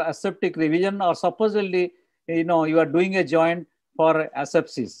 supposedly for aseptic revision or supposedly, you are doing a joint for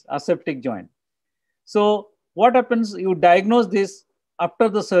asepsis, aseptic joint. So what happens, you diagnose this after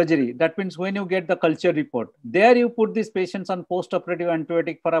the surgery. That means when you get the culture report, there you put these patients on post-operative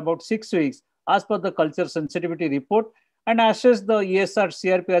antibiotic for about 6 weeks as per the culture sensitivity report and assess the ESR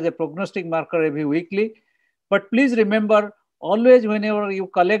CRP as a prognostic marker every weekly. But please remember, always whenever you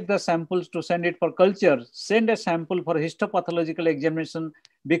collect the samples to send it for culture, send a sample for histopathological examination,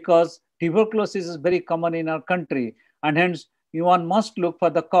 because tuberculosis is very common in our country, and hence one must look for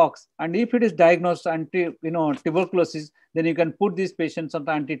the COX. And if it is diagnosed tuberculosis, then you can put these patients on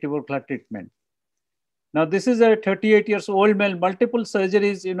the anti-tubercular treatment. Now, this is a 38 years old male, multiple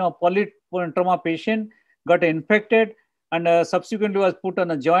surgeries, polytrauma patient, got infected, and subsequently was put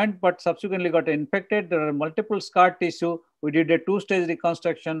on a joint, but subsequently got infected. There are multiple scar tissue. We did a 2-stage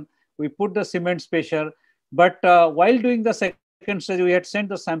reconstruction. We put the cement spacer, but while doing the second stage, we had sent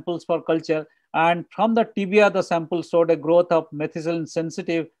the samples for culture, and from the tibia, the sample showed a growth of methicillin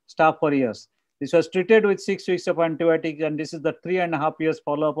sensitive Staph aureus. This was treated with 6 weeks of antibiotics, and this is the 3.5 years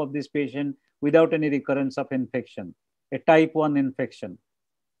follow-up of this patient without any recurrence of infection, a type 1 infection.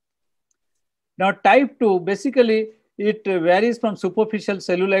 Now, type 2, basically, it varies from superficial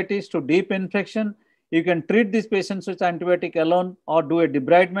cellulitis to deep infection. You can treat these patients with antibiotic alone or do a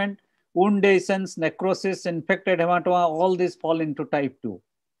debridement. Wound dehiscence, necrosis, infected hematoma, all these fall into type 2.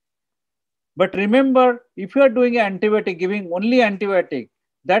 But remember, if you are doing antibiotic, giving only antibiotic,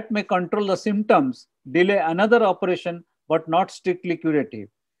 that may control the symptoms, delay another operation, but not strictly curative.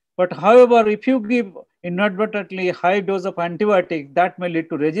 But however, if you give inadvertently high dose of antibiotic, that may lead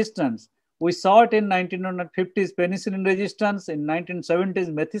to resistance. We saw it in 1950s penicillin resistance, in 1970s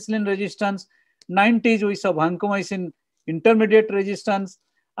methicillin resistance, 90s we saw vancomycin intermediate resistance,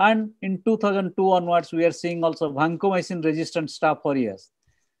 and in 2002 onwards we are seeing also vancomycin resistant Staph aureus.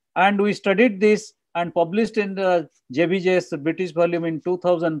 And we studied this and published in the JBJ's British volume in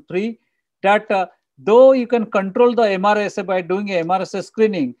 2003 that though you can control the MRSA by doing a MRSA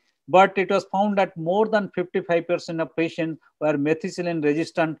screening, but it was found that more than 55% of patients were methicillin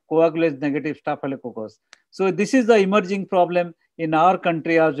resistant coagulase negative Staphylococcus. So this is the emerging problem in our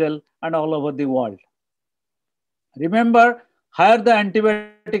country as well and all over the world. Remember, higher the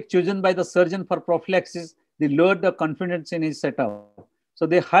antibiotic chosen by the surgeon for prophylaxis, the lower the confidence in his setup. So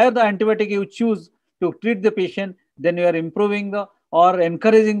the higher the antibiotic you choose to treat the patient, then you are improving or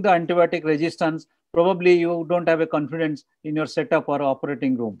encouraging the antibiotic resistance. Probably you don't have a confidence in your setup or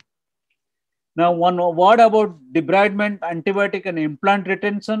operating room. Now, one word about debridement, antibiotic and implant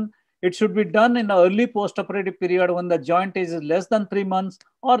retention. It should be done in the early post-operative period when the joint is less than 3 months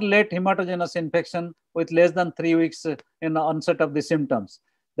or late hematogenous infection with less than 3 weeks in the onset of the symptoms.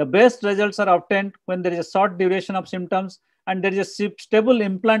 The best results are obtained when there is a short duration of symptoms and there is a stable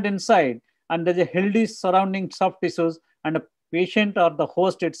implant inside and there is a healthy surrounding soft tissues and a patient or the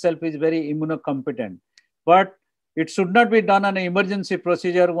host itself is very immunocompetent. But it should not be done on an emergency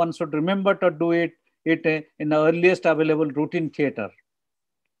procedure. One should remember to do it in the earliest available routine theater.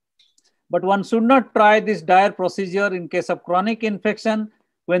 But one should not try this dire procedure in case of chronic infection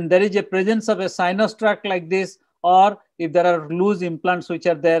when there is a presence of a sinus tract like this, or if there are loose implants which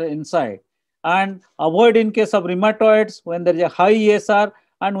are there inside. And avoid in case of rheumatoids when there is a high ESR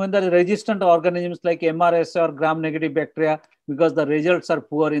and when there are resistant organisms like MRSA or gram-negative bacteria, because the results are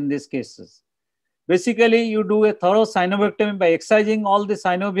poor in these cases. Basically, you do a thorough synovectomy by excising all the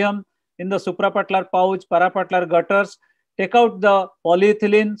synovium in the suprapatellar pouch, parapatellar gutters. Take out the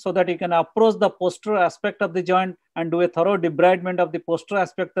polyethylene so that you can approach the posterior aspect of the joint and do a thorough debridement of the posterior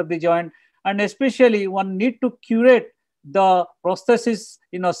aspect of the joint. And especially one need to curate the prosthesis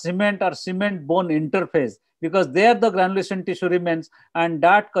cement or cement bone interface, because there the granulation tissue remains and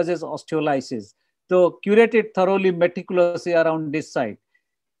that causes osteolysis. So curate it thoroughly, meticulously around this site.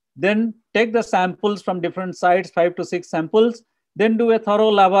 Then take the samples from different sites, 5 to 6 samples. Then do a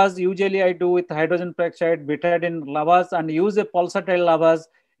thorough lavage. Usually I do with hydrogen peroxide, betadine lavage, and use a pulsatile lavage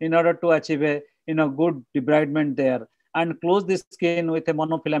in order to achieve a good debridement there, and close the skin with a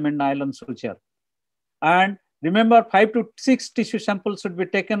monofilament nylon suture. And remember, 5 to 6 tissue samples should be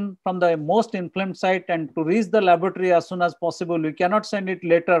taken from the most inflamed site and to reach the laboratory as soon as possible. We cannot send it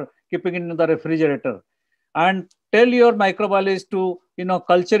later, keeping it in the refrigerator. And tell your microbiologist to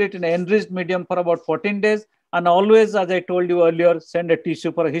culture it in an enriched medium for about 14 days. And always, as I told you earlier, send a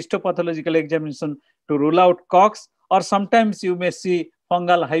tissue for a histopathological examination to rule out COX, or sometimes you may see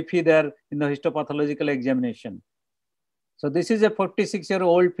fungal hyphae there in the histopathological examination. So this is a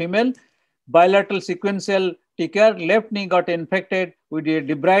 46-year-old female, bilateral sequential TKR, left knee got infected. We did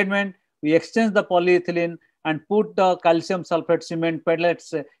debridement. We exchanged the polyethylene and put the calcium sulfate cement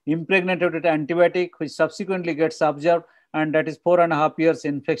pellets impregnated with antibiotic, which subsequently gets absorbed, and that is 4.5 years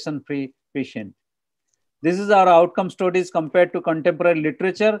infection-free patient. This is our outcome studies compared to contemporary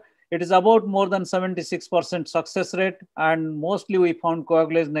literature. It is about more than 76% success rate, and mostly we found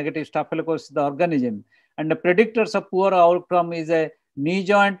coagulase negative Staphylococcus the organism. And the predictors of poor outcome is a knee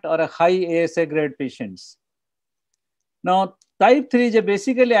joint or a high ASA grade patients. Now, type 3 is a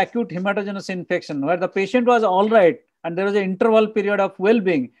basically acute hematogenous infection where the patient was all right and there was an interval period of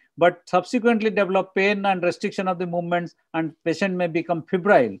well-being, but subsequently develop pain and restriction of the movements and patient may become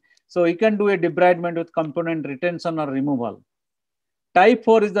febrile. So you can do a debridement with component retention or removal. Type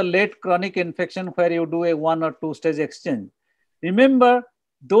 4 is the late chronic infection where you do a 1 or 2 stage exchange. Remember,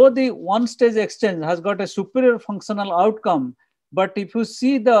 though the 1 stage exchange has got a superior functional outcome, but if you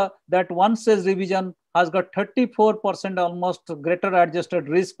see that 1 stage revision has got 34% almost greater adjusted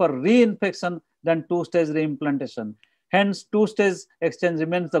risk for reinfection than 2 stage reimplantation. Hence, 2 stage exchange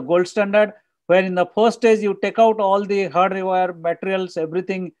remains the gold standard, where in the first stage you take out all the hard wire materials,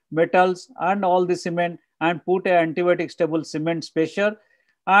 everything, metals and all the cement and put an antibiotic stable cement spacer.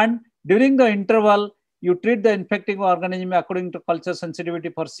 And during the interval, you treat the infecting organism according to culture sensitivity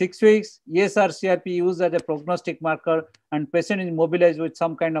for 6 weeks. ESR CRP used as a prognostic marker and patient is mobilized with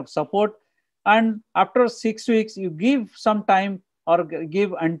some kind of support. And after 6 weeks, you give some time or give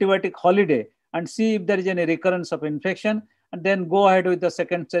antibiotic holiday and see if there is any recurrence of infection, and then go ahead with the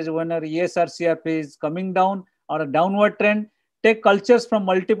second stage when ESR CRP is coming down or a downward trend. Take cultures from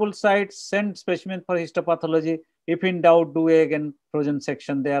multiple sites, send specimen for histopathology. If in doubt, do again frozen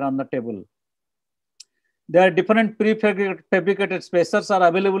section there on the table. There are different prefabricated spacers are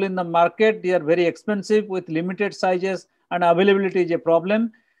available in the market. They are very expensive with limited sizes and availability is a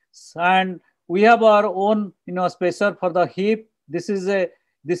problem. And we have our own spacer for the hip. This is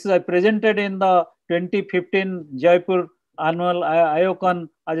I presented in the 2015 Jaipur annual IOCON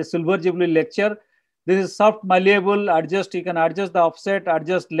as a Silver Jubilee lecture. This is soft, malleable, you can adjust the offset,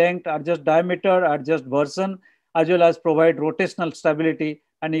 adjust length, adjust diameter, adjust version, as well as provide rotational stability,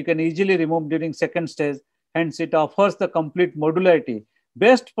 and you can easily remove during second stage. Hence, it offers the complete modularity.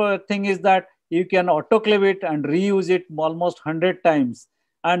 Best thing is that you can autoclave it and reuse it almost 100 times.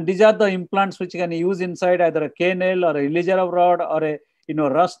 And these are the implants which you can use inside either a K-nail or a Elijah rod or a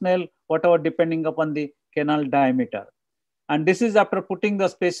rust nail, whatever, depending upon the canal diameter. And this is after putting the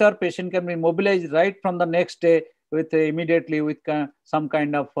spacer, patient can be mobilized right from the next day with immediately with some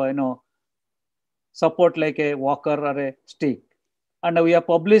kind of support like a walker or a stick. And we have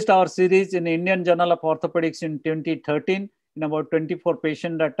published our series in Indian Journal of Orthopaedics in 2013 in about 24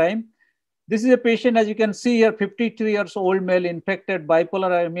 patients at time. This is a patient, as you can see here, 52 years old male, infected,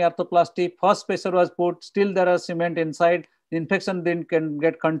 bipolar arthroplasty. First spacer was put, still there are cement inside. The infection didn't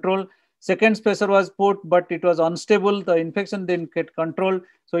get control. Second spacer was put, but it was unstable. The infection didn't get controlled.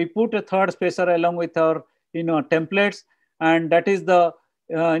 So we put a third spacer along with our templates, and that is the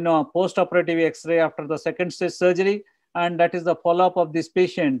post-operative X-ray after the second stage surgery. And that is the follow-up of this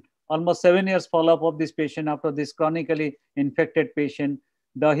patient, almost 7 years follow-up of this patient after this chronically infected patient.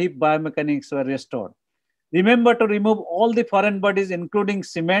 The hip biomechanics were restored. Remember to remove all the foreign bodies, including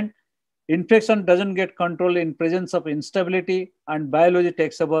cement. Infection doesn't get controlled in presence of instability, and biology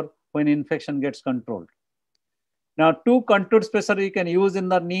takes over when infection gets controlled. Now, 2 contoured spacer you can use in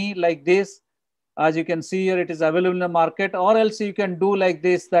the knee like this. As you can see here, it is available in the market, or else you can do like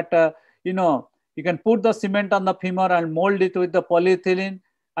this, that, you can put the cement on the femur and mold it with the polyethylene,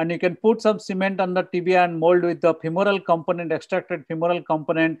 and you can put some cement on the tibia and mold with the femoral component, extracted femoral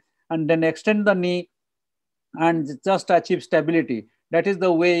component, and then extend the knee and just achieve stability. That is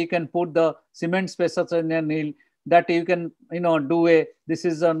the way you can put the cement spacers in your knee, that you can, this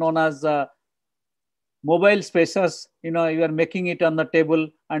is known as mobile spacers. You are making it on the table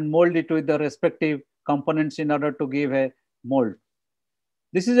and mold it with the respective components in order to give a mold.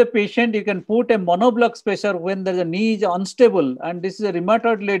 This is a patient, you can put a monoblock spacer when the knee is unstable, and this is a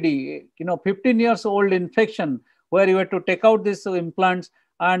rheumatoid lady, 15 years old infection, where you have to take out these implants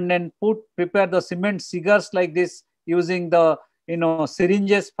and then prepare the cement cigars like this using the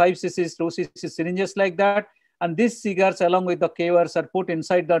syringes, 5 cc, 2 cc syringes like that. And these cigars along with the K-wires are put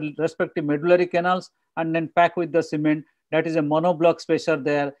inside the respective medullary canals and then packed with the cement. That is a monoblock spacer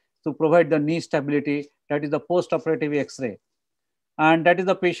there to provide the knee stability. That is the post-operative X-ray. And that is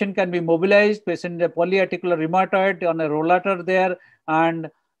the patient can be mobilized, patient a polyarticular rheumatoid on a rollator there,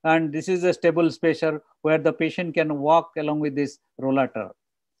 and this is a stable spacer where the patient can walk along with this rollator.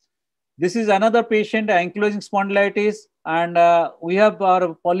 This is another patient, ankylosing spondylitis, and we have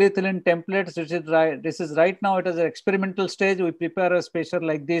our polyethylene templates. This is right now, it is an experimental stage. We prepare a spacer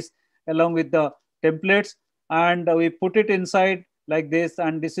like this along with the templates, and we put it inside like this,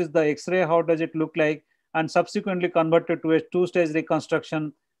 and this is the X-ray, how does it look like, and subsequently converted to a 2-stage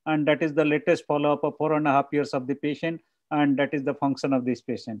reconstruction. And that is the latest follow-up of 4.5 years of the patient. And that is the function of this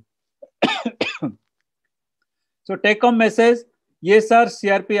patient. So take-home message, ESR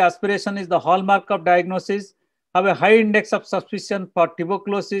CRP aspiration is the hallmark of diagnosis, have a high index of suspicion for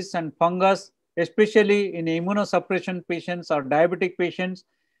tuberculosis and fungus, especially in immunosuppression patients or diabetic patients.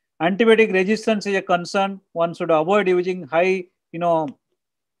 Antibiotic resistance is a concern. One should avoid using high,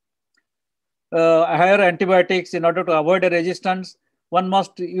 higher antibiotics in order to avoid a resistance. One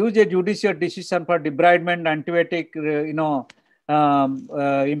must use a judicious decision for debridement, antibiotic,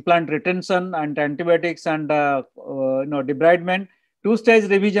 implant retention, and antibiotics and debridement. Two-stage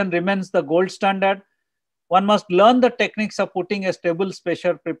revision remains the gold standard. One must learn the techniques of putting a stable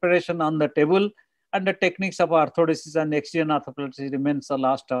special preparation on the table, and the techniques of orthodesis and excision arthroplasty remains the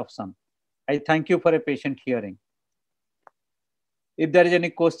last option. I thank you for a patient hearing. If there is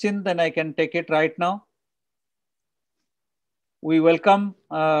any question, then I can take it right now. We welcome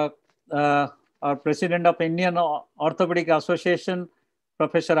our President of Indian Orthopaedic Association,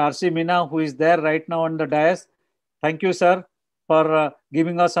 Professor R.C. Meena, who is there right now on the dais. Thank you, sir, for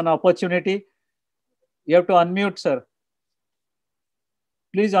giving us an opportunity. You have to unmute, sir.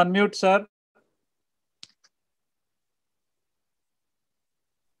 Please unmute, sir.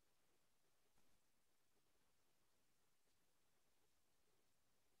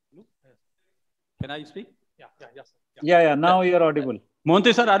 Can I speak? Yeah. Now you are audible.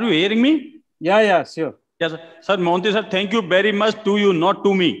 Mohanthy sir, are you hearing me? Yeah, sure. Yes, sir. Mohanthy sir, thank you very much to you, not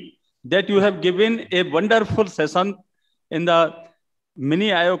to me, that you have given a wonderful session in the mini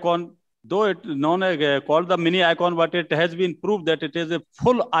IOCON. Though it called the mini IOCON, but it has been proved that it is a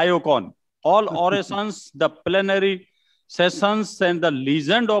full IOCON. All orations, the plenary sessions, and the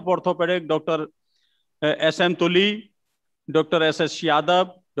legend of orthopedic, Dr. S.M. Tuli, Dr. S.S.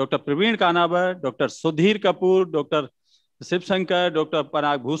 Yadav, Dr. Praveen Kanabar, Dr. Sudhir Kapoor, Dr. Shiv Shankar, Dr.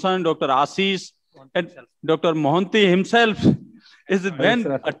 Parag Bhushan, Dr. Ashish, and Dr. Mohanthy himself is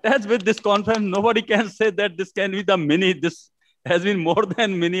when attached with this conference. Nobody can say that this can be the mini. This has been more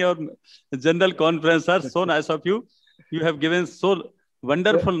than mini or general conference, sir. So nice of you. You have given so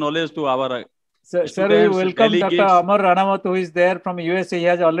wonderful knowledge to our Sir, we welcome delegates. Dr. Amar Ranawat, who is there from USA. He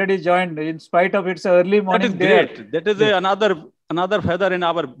has already joined in spite of its early morning. That is great. That is another feather in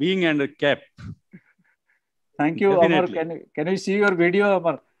our being and cap. Thank you, definitely. Amar. Can you see your video,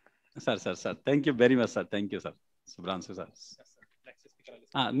 Amar? Sir. Thank you very much, sir. Thank you, sir. Subhranshu, sir.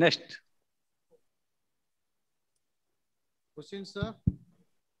 Next. Question, sir.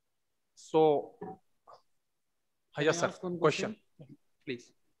 So, yes, sir. Question,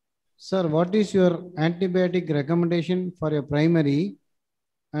 please. Sir, what is your antibiotic recommendation for a primary,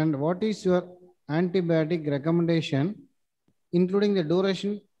 and what is your antibiotic recommendation, including the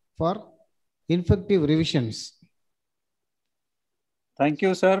duration for infective revisions? Thank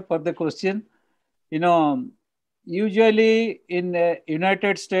you, sir, for the question. Usually in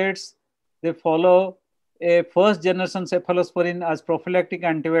United States, they follow a first generation cephalosporin as prophylactic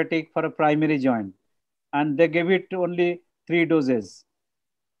antibiotic for a primary joint, and they give it only 3 doses.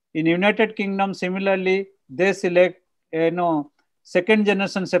 In United Kingdom, similarly, they select second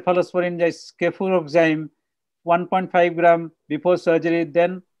generation cephalosporin, like cefuroxime, 1.5 gram before surgery,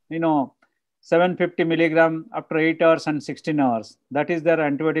 then 750 milligram after 8 hours and 16 hours. That is their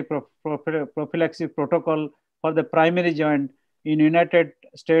antibiotic prophylaxis protocol for the primary joint in United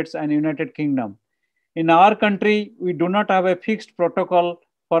States and United Kingdom. In our country, we do not have a fixed protocol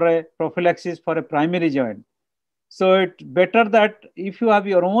for a prophylaxis for a primary joint. So it's better that if you have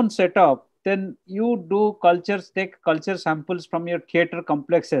your own setup, then you do cultures, take culture samples from your theater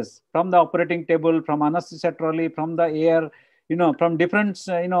complexes, from the operating table, from anesthesia trolley, from the air, from different,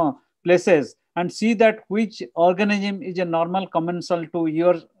 places, and see that which organism is a normal commensal to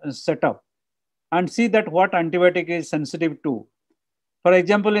your setup, and see that what antibiotic is sensitive to. For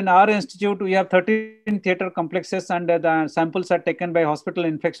example, in our institute, we have 13 theater complexes, and the samples are taken by hospital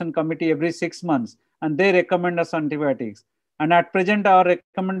infection committee every 6 months, and they recommend us antibiotics. And at present, our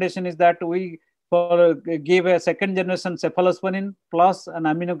recommendation is that we give a second generation cephalosporin plus an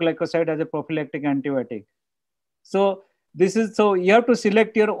aminoglycoside as a prophylactic antibiotic. So you have to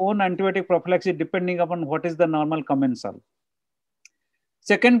select your own antibiotic prophylaxis depending upon what is the normal commensal.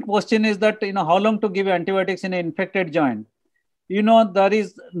 Second question is that, how long to give antibiotics in an infected joint? There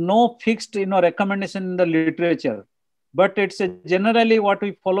is no fixed, recommendation in the literature, but it's generally what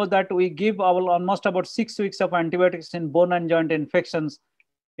we follow, that we give almost about 6 weeks of antibiotics in bone and joint infections,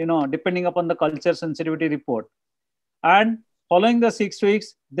 depending upon the culture sensitivity report. And following the 6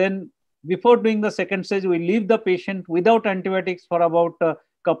 weeks, then before doing the second stage, we leave the patient without antibiotics for about a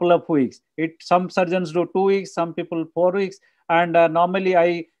couple of weeks. Some surgeons do 2 weeks, some people 4 weeks, and normally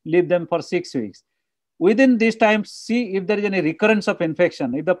I leave them for 6 weeks. Within this time, see if there is any recurrence of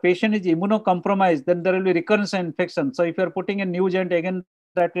infection. If the patient is immunocompromised, then there will be recurrence of infection. So if you're putting a new joint, again,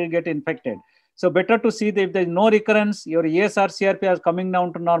 that will get infected. So better to see that if there is no recurrence, your ESR, CRP is coming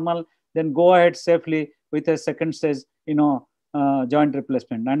down to normal, then go ahead safely with a second stage, joint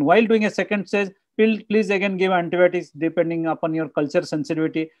replacement. And while doing a second stage, please again give antibiotics depending upon your culture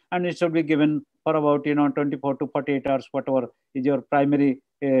sensitivity, and it should be given for about 24 to 48 hours, whatever is your primary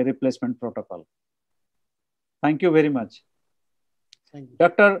replacement protocol. Thank you very much. Thank you.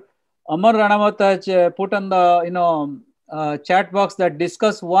 Dr. Amar Ranawat has put on the chat box that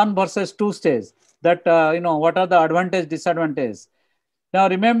discuss 1 versus 2 stage, that what are the advantage, disadvantage. Now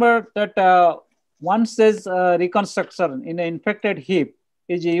remember that one stage reconstruction in an infected hip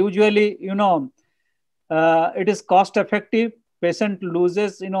is usually, it is cost effective. Patient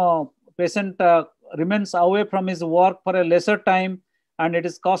loses, patient remains away from his work for a lesser time, and it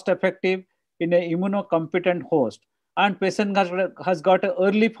is cost effective in an immunocompetent host. And patient has got an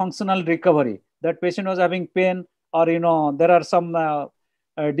early functional recovery. That patient was having pain, or there are some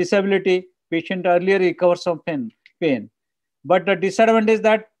disability, patient earlier recovers from pain. But the disadvantage is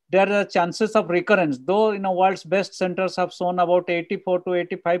that there are chances of recurrence, though world's best centers have shown about 84 to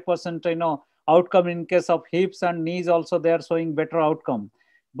 85% outcome in case of hips and knees. Also they are showing better outcome.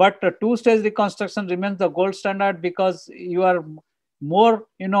 But two-stage reconstruction remains the gold standard, because you are more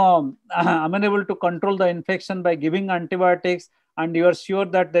amenable to control the infection by giving antibiotics, and you are sure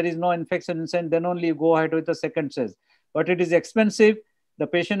that there is no infection inside, then only you go ahead with the second stage. But it is expensive. The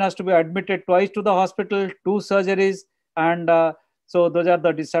patient has to be admitted twice to the hospital, 2 surgeries, and so those are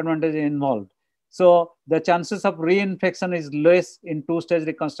the disadvantages involved. So the chances of reinfection is less in 2-stage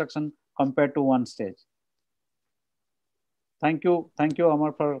reconstruction compared to 1 stage. Thank you,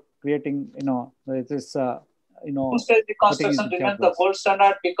 Amar, for creating this 2-stage reconstruction remains the gold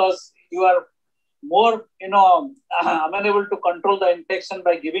standard, because you are more amenable to control the infection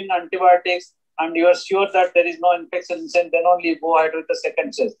by giving antibiotics, and you are sure that there is no infection inside, then only you go ahead with the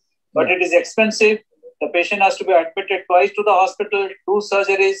second stage. But it is expensive. The patient has to be admitted twice to the hospital, 2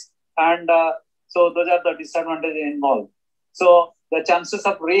 surgeries, and so those are the disadvantages involved. So the chances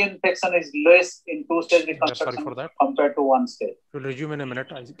of reinfection is less in 2-stage reconstruction compared to 1 stage. We'll resume in a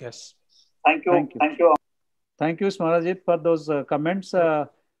minute, I guess. Thank you. Thank you, Smarajit, for those comments. Sir,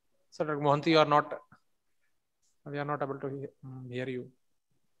 Dr. Mohanthy, we are not able to hear you.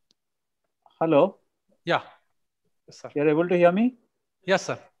 Hello? Yeah. Yes, sir. You're able to hear me? Yes,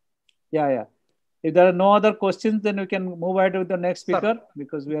 sir. Yeah. If there are no other questions, then we can move ahead with the next speaker, sir,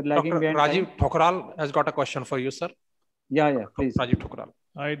 because we are lagging behind. Rajiv Thokral has got a question for you, sir. Yeah, please. Rajiv Thokral.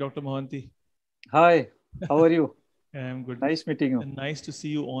 Hi, Dr. Mohanthy. Hi, how are you? I'm good. Nice meeting you. And nice to see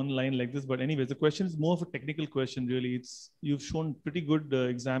you online like this. But anyways, the question is more of a technical question, really. You've shown pretty good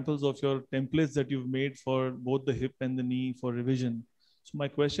examples of your templates that you've made for both the hip and the knee for revision. So my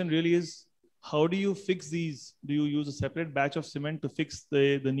question really is, how do you fix these? Do you use a separate batch of cement to fix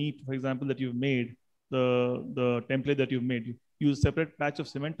the knee, for example, that you've made, the template that you've made? You use a separate batch of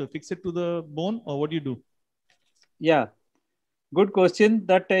cement to fix it to the bone, or what do you do? Yeah, good question.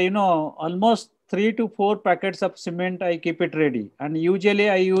 That, almost 3 to 4 packets of cement, I keep it ready. And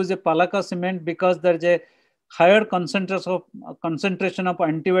usually I use a Palaka cement because there's a higher concentration of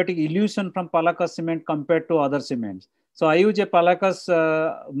antibiotic elution from Palaka cement compared to other cements. So I use a Palakas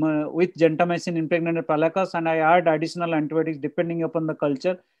with gentamicin impregnated Palakas, and I add additional antibiotics depending upon the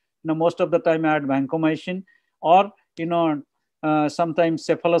culture. Most of the time I add vancomycin, or sometimes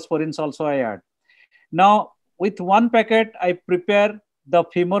cephalosporins also I add. Now with 1 packet, I prepare the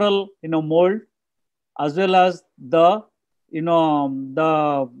femoral mold, as well as the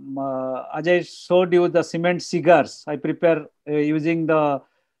as I showed you, the cement cigars. I prepare using the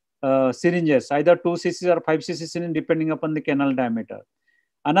syringes, either 2 cc or 5 cc syringe, depending upon the canal diameter.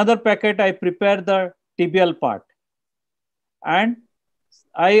 Another packet, I prepare the tibial part, and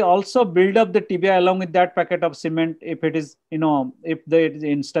I also build up the tibia along with that packet of cement if it is, if there is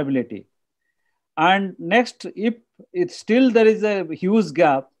instability. And next, if it still there is a huge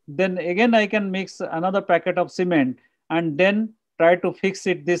gap, then again I can mix another packet of cement and then try to fix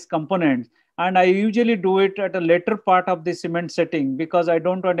this component. And I usually do it at a later part of the cement setting, because I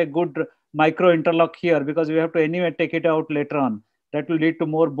don't want a good micro interlock here, because we have to anyway take it out later on. That will lead to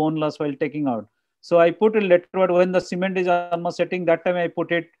more bone loss while taking out. So I put it later, when the cement is almost setting, that time I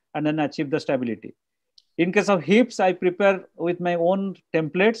put it and then achieve the stability. In case of hips, I prepare with my own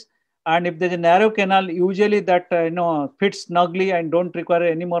templates. And if there's a narrow canal, usually that fits snugly and don't require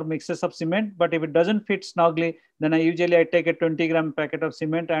any more mixes of cement. But if it doesn't fit snugly, then I take a 20-gram packet of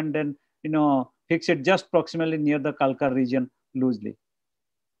cement and then fix it just proximally near the calcar region loosely.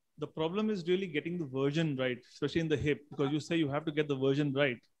 The problem is really getting the version right, especially in the hip, because you say you have to get the version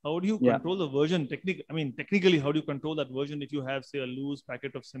right. How do you control the version? Technically, how do you control that version if you have, say, a loose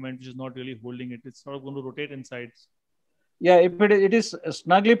packet of cement which is not really holding it? It's not going to rotate inside. Yeah, if it is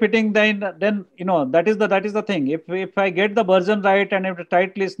snugly fitting, then you know that is the thing. If I get the version right and if it's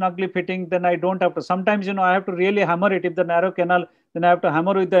tightly snugly fitting, then I don't have to. Sometimes I have to really hammer it. If the narrow canal, then I have to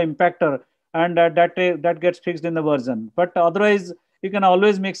hammer with the impactor, and that gets fixed in the version. But otherwise, you can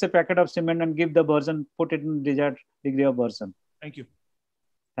always mix a packet of cement and give the version, put it in desired degree of version. Thank you.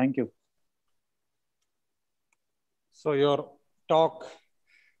 Thank you. So your talk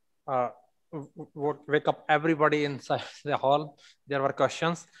would wake up everybody inside the hall. There were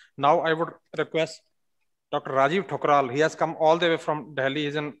questions. Now I would request Dr. Rajiv Thokral. He has come all the way from Delhi.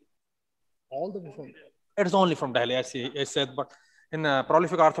 He's in all the way from. It's only from Delhi. I see. I said, but in a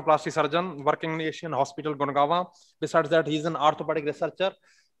prolific arthroplasty surgeon working in Asian Hospital, Gurgaon. Besides that, he's an orthopedic researcher,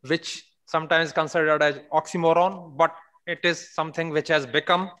 which sometimes considered as oxymoron, but it is something which has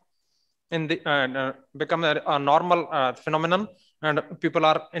become in the become a normal phenomenon, and people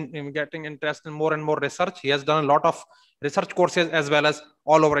are getting interested in more and more research. He has done a lot of research courses as well as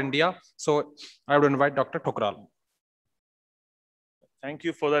all over India. So I would invite Dr. Thokral. Thank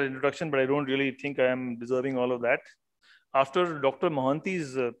you for that introduction, but I don't really think I am deserving all of that. After Dr.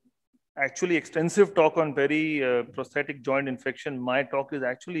 Mohanthy's actually extensive talk on prosthetic joint infection, my talk is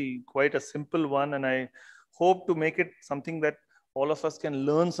actually quite a simple one, and I hope to make it something that all of us can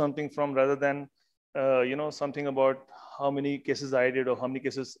learn something from, rather than something about how many cases I did or how many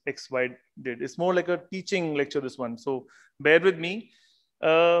cases XY did. It's more like a teaching lecture, this one. So bear with me.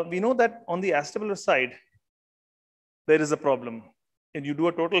 We know that on the acetabular side, there is a problem. If you do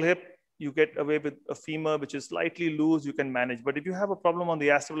a total hip, you get away with a femur which is slightly loose, you can manage. But if you have a problem on the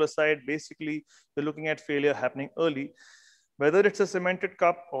acetabular side, basically you're looking at failure happening early. Whether it's a cemented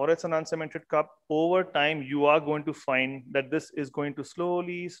cup or it's an uncemented cup, over time, you are going to find that this is going to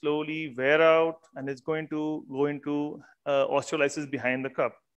slowly wear out, and it's going to go into osteolysis behind the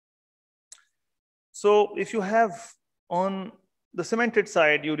cup. So if you have on the cemented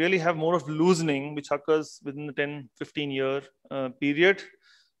side, you really have more of loosening, which occurs within the 10-15 year period.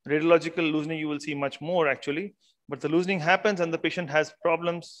 Radiological loosening, you will see much more actually, but the loosening happens and the patient has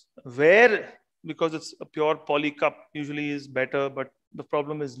problems where, because it's a pure poly cup, usually is better, but the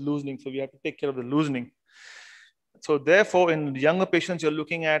problem is loosening. So we have to take care of the loosening. So therefore, in younger patients, you're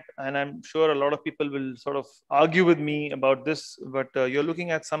looking at, and I'm sure a lot of people will sort of argue with me about this, but you're looking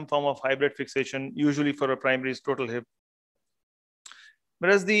at some form of hybrid fixation, usually for a primary total hip.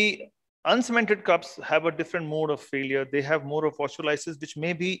 Whereas the uncemented cups have a different mode of failure. They have more of osteolysis, which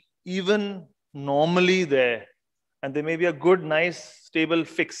may be even normally there. And they may be a good, nice, stable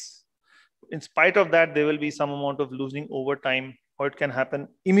fix. In spite of that, there will be some amount of loosening over time, or it can happen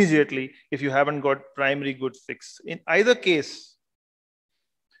immediately if you haven't got primary good fix. In either case,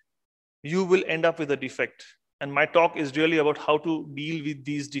 you will end up with a defect. And my talk is really about how to deal with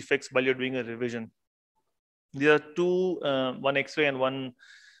these defects while you're doing a revision. There are two, one X-ray and one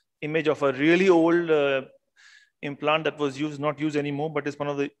image of a really old implant that was used, not used anymore, but it's one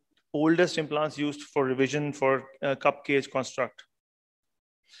of the oldest implants used for revision for cup cage construct.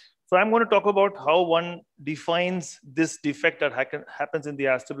 So I'm going to talk about how one defines this defect that happens in the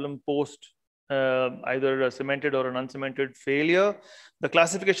acetabulum post either a cemented or an uncemented failure. The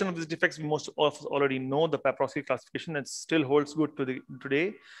classification of these defects, most of us already know, the Paprosky classification, it still holds good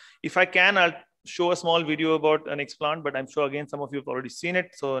today. If I can, I'll show a small video about an explant, but I'm sure again, some of you have already seen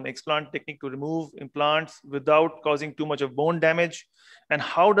it. So an explant technique to remove implants without causing too much of bone damage. And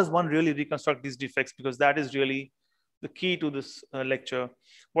how does one really reconstruct these defects? Because that is really the key to this lecture.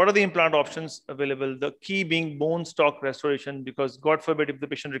 What are the implant options available? The key being bone stock restoration, because God forbid, if the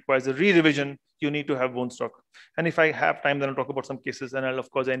patient requires a re-revision, you need to have bone stock. And if I have time, then I'll talk about some cases, and I'll of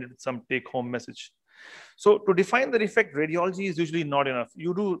course end it with some take-home message. So to define the defect, radiology is usually not enough.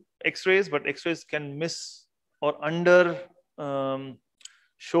 You do X-rays, but X-rays can miss or under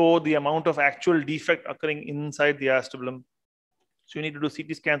show the amount of actual defect occurring inside the acetabulum. So you need to do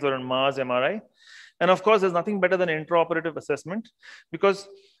CT scans or on Mars, MRI. And of course, there's nothing better than intraoperative assessment, because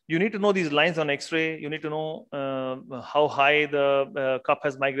you need to know these lines on X-ray. You need to know how high the cup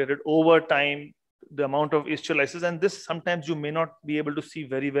has migrated over time, the amount of ischiolysis. And this sometimes you may not be able to see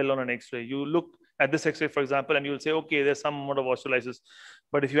very well on an X-ray. You look at this X-ray, for example, and you'll say, okay, there's some amount of osteolysis.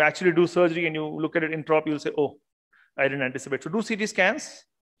 But if you actually do surgery and you look at it intraop, you'll say, oh, I didn't anticipate. So do CT scans.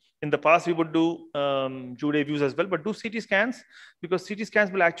 In the past, we would do Jubllee views as well, but do CT scans, because CT scans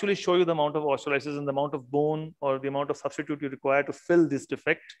will actually show you the amount of osteolysis and the amount of bone or the amount of substitute you require to fill this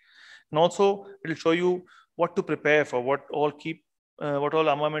defect. And also, it'll show you what to prepare for, what all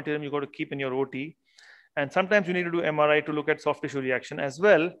armamentarium you got to keep in your OT. And sometimes you need to do MRI to look at soft tissue reaction as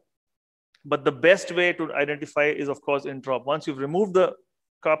well. But the best way to identify is, of course, intraop. Once you've removed the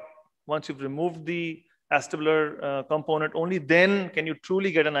cup, once you've removed the acetabular component, only then can you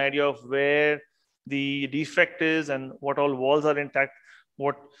truly get an idea of where the defect is and what all walls are intact,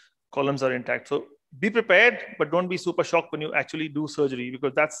 what columns are intact. So be prepared, but don't be super shocked when you actually do surgery,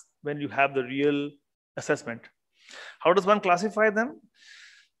 because that's when you have the real assessment. How does one classify them?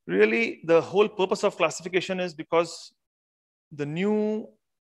 Really, the whole purpose of classification is because the new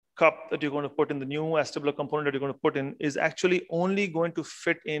cup that you're going to put in, the new acetabular component that you're going to put in, is actually only going to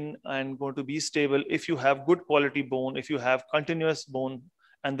fit in and going to be stable if you have good quality bone, if you have continuous bone,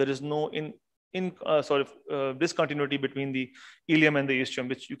 and there is no discontinuity between the ilium and the ischium,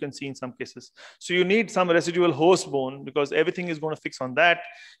 which you can see in some cases. So you need some residual host bone, because everything is going to fix on that.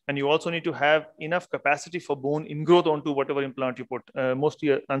 And you also need to have enough capacity for bone ingrowth onto whatever implant you put, mostly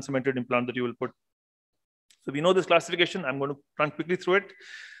an uncemented implant that you will put. So we know this classification. I'm going to run quickly through it.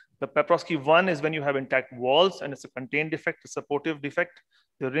 The Petrosky 1 is when you have intact walls and it's a contained defect, a supportive defect.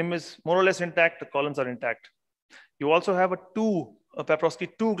 The rim is more or less intact, the columns are intact. You also have a Petrosky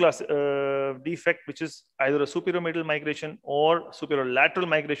 2 glass defect, which is either a superior medial migration or superior lateral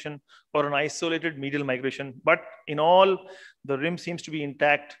migration or an isolated medial migration. But in all, the rim seems to be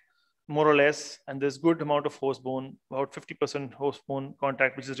intact, more or less, and there's good amount of host bone, about 50% host bone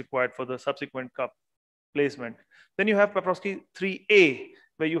contact, which is required for the subsequent cup placement. Then you have Petrosky 3A,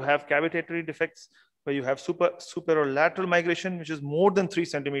 where you have cavitatory defects, where you have superior lateral migration, which is more than 3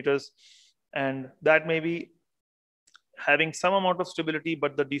 centimeters, and that may be having some amount of stability,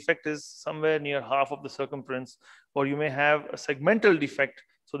 but the defect is somewhere near half of the circumference. Or you may have a segmental defect.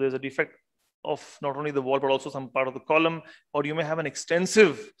 So there's a defect of not only the wall, but also some part of the column. Or you may have an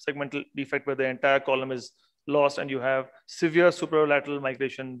extensive segmental defect where the entire column is lost and you have severe superolateral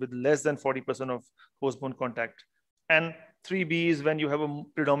migration with less than 40% of host bone contact. And 3B is when you have a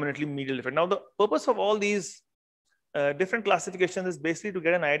predominantly medial defect. Now, the purpose of all these different classifications is basically to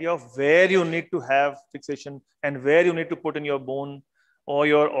get an idea of where you need to have fixation and where you need to put in your bone or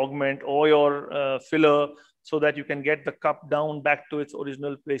your augment or your filler, so that you can get the cup down back to its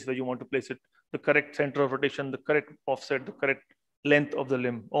original place where you want to place it, the correct center of rotation, the correct offset, the correct length of the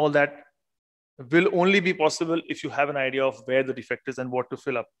limb. All that will only be possible if you have an idea of where the defect is and what to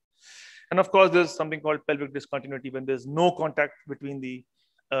fill up. And of course, there's something called pelvic discontinuity, when there's no contact between the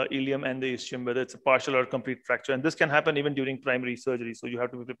ilium and the ischium, whether it's a partial or complete fracture. And this can happen even during primary surgery. So you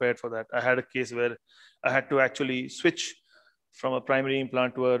have to be prepared for that. I had a case where I had to actually switch from a primary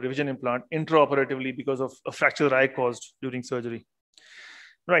implant to a revision implant intraoperatively because of a fracture that I caused during surgery.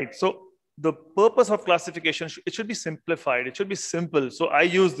 Right. So the purpose of classification, it should be simplified. It should be simple. So I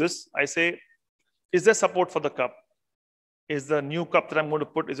use this. I say, is there support for the cup? Is the new cup that I'm going to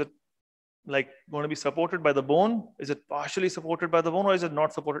put, is it like going to be supported by the bone? Is it partially supported by the bone, or is it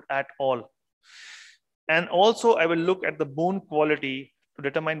not supported at all? And also I will look at the bone quality to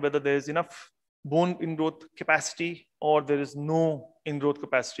determine whether there is enough bone ingrowth capacity or there is no ingrowth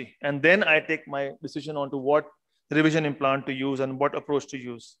capacity. And then I take my decision on to what revision implant to use and what approach to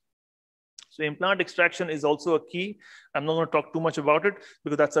use. So implant extraction is also a key. I'm not going to talk too much about it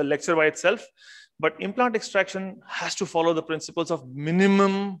because that's a lecture by itself. But implant extraction has to follow the principles of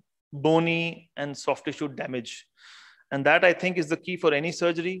minimum bony and soft tissue damage. And that, I think, is the key for any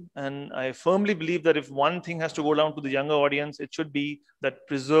surgery. And I firmly believe that if one thing has to go down to the younger audience, it should be that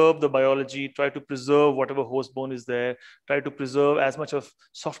preserve the biology, try to preserve whatever host bone is there, try to preserve as much of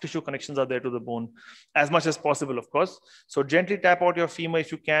soft tissue connections are there to the bone, as much as possible, of course. So gently tap out your femur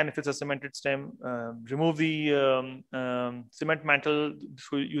if you can, if it's a cemented stem, remove the cement mantle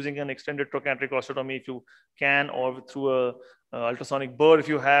through using an extended trochanteric osteotomy if you can, or through a ultrasonic burr if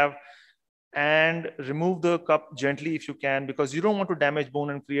you have, and remove the cup gently if you can, because you don't want to damage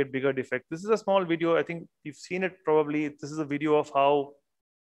bone and create bigger defect. This is a small video. I think you've seen it probably. This is a video of how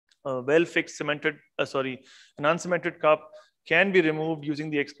a well-fixed cemented, an uncemented cup can be removed using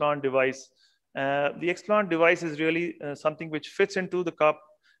the explant device. The explant device is really something which fits into the cup.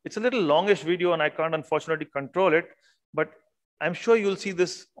 It's a little longish video and I can't unfortunately control it, but I'm sure you'll see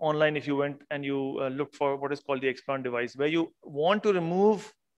this online if you went and you look for what is called the explant device, where you want to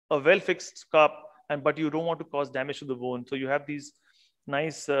remove a well-fixed cup, but you don't want to cause damage to the bone. So you have these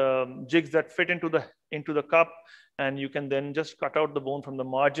nice jigs that fit into the cup, and you can then just cut out the bone from the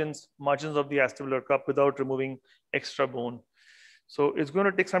margins of the acetabular cup without removing extra bone. So it's going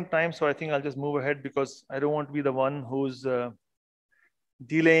to take some time. So I think I'll just move ahead because I don't want to be the one who's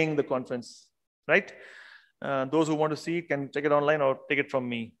delaying the conference, right? Those who want to see it can check it online or take it from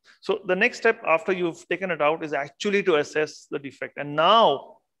me. So the next step after you've taken it out is actually to assess the defect. And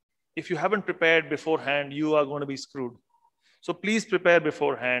now, if you haven't prepared beforehand, you are going to be screwed. So please prepare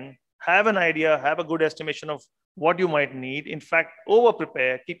beforehand. have an idea, have a good estimation of what you might need. In fact, over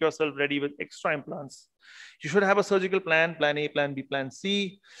prepare, keep yourself ready with extra implants. You should have a surgical plan, plan A, plan B, plan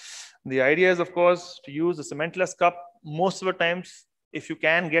C. The idea is, of course, to use a cementless cup. Most of the times, if you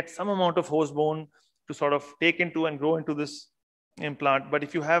can get some amount of host bone to sort of take into and grow into this implant. But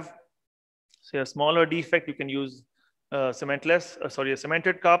if you have, say, a smaller defect, you can use a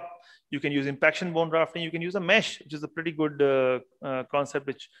cemented cup. You can use impaction bone grafting. You can use a mesh, which is a pretty good concept,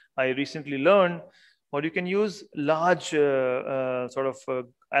 which I recently learned. Or you can use large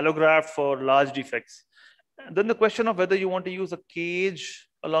allograft for large defects. And then the question of whether you want to use a cage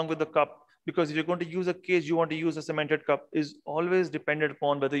along with the cup, because if you're going to use a cage, you want to use a cemented cup, is always dependent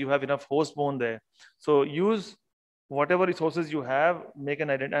upon whether you have enough host bone there. So use whatever resources you have, make an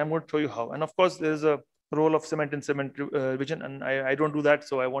identity. I'm going to show you how. And of course, there's a role of cement in cement revision, and I don't do that,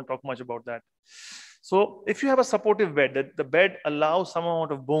 so I won't talk much about that. So if you have a supportive bed, that the bed allows some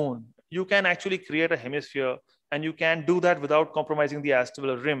amount of bone, you can actually create a hemisphere, and you can do that without compromising the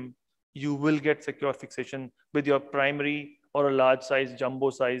acetabular rim. You will get secure fixation with your primary or a large size, jumbo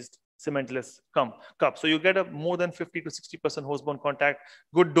sized cementless cup. So you get a more than 50 to 60% host bone contact,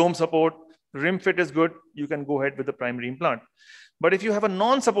 good dome support, rim fit is good. You can go ahead with the primary implant. But if you have a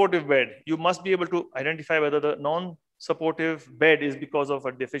non-supportive bed, you must be able to identify whether the non-supportive bed is because of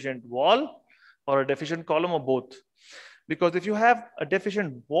a deficient wall or a deficient column or both. Because if you have a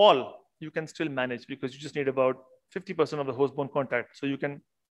deficient wall, you can still manage because you just need about 50% of the host bone contact. So you can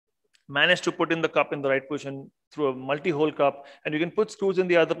manage to put in the cup in the right position through a multi-hole cup, and you can put screws in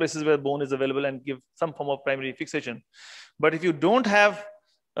the other places where bone is available and give some form of primary fixation. But if you don't have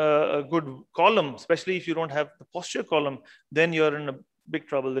a good column, especially if you don't have the posterior column, then you're in a big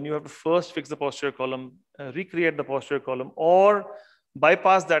trouble. Then you have to first fix the posterior column, recreate the posterior column, or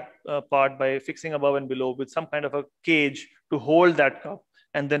bypass that part by fixing above and below with some kind of a cage to hold that cup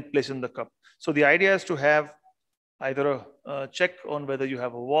and then place in the cup. So the idea is to have either a check on whether you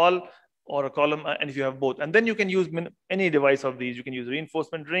have a wall or a column, and if you have both. And then you can use any device of these. You can use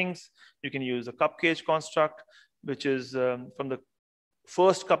reinforcement rings. You can use a cup cage construct, which is from the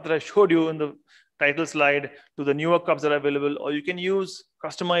first cup that I showed you in the title slide to the newer cups that are available. Or you can use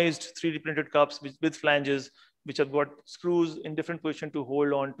customized 3D printed cups with flanges, which have got screws in different position to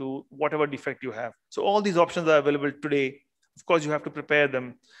hold on to whatever defect you have. So all these options are available today. Of course, you have to prepare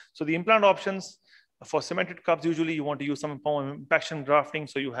them. So the implant options for cemented cups, usually you want to use some form of impaction grafting.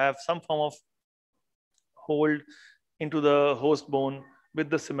 So you have some form of hold into the host bone with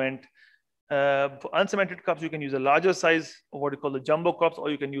the cement. For uncemented cups, you can use a larger size of what you call the jumbo cups,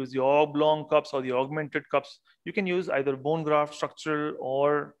 or you can use the oblong cups or the augmented cups. You can use either bone graft, structural,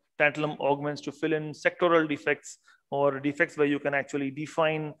 or tantalum augments to fill in sectoral defects or defects where you can actually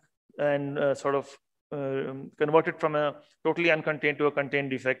define and convert it from a totally uncontained to a contained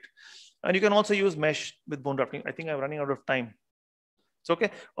defect. And you can also use mesh with bone grafting. I think I'm running out of time. It's okay?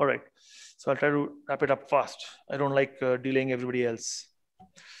 All right. So I'll try to wrap it up fast. I don't like delaying everybody else.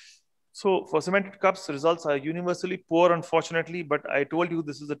 So for cemented cups, results are universally poor, unfortunately, but I told you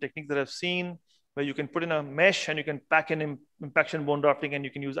this is a technique that I've seen where you can put in a mesh and you can pack in impaction bone grafting, and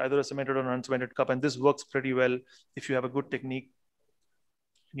you can use either a cemented or an uncemented cup. And this works pretty well if you have a good technique.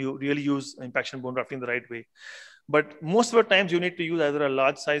 You really use impaction bone grafting the right way. But most of the times you need to use either a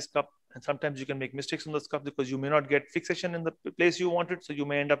large size cup, and sometimes you can make mistakes on this cup because you may not get fixation in the place you want it. So you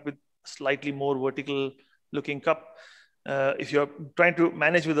may end up with slightly more vertical looking cup. If you're trying to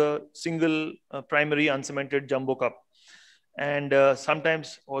manage with a single primary uncemented jumbo cup. And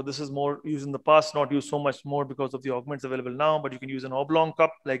sometimes, or this is more used in the past, not used so much more because of the augments available now, but you can use an oblong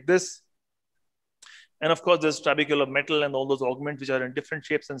cup like this. And of course, there's trabecular metal and all those augments which are in different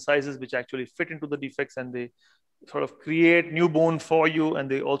shapes and sizes, which actually fit into the defects, and they sort of create new bone for you. And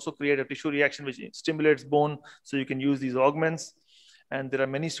they also create a tissue reaction which stimulates bone. So you can use these augments. And there are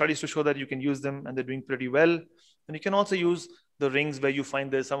many studies to show that you can use them, and they're doing pretty well. And you can also use the rings where you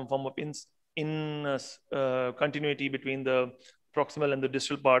find there's some form of continuity between the proximal and the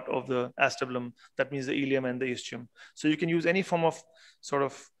distal part of the acetabulum. That means the ilium and the ischium. So you can use any form of sort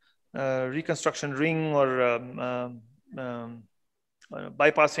of reconstruction ring or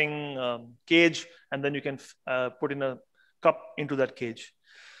bypassing cage, and then you can put in a cup into that cage.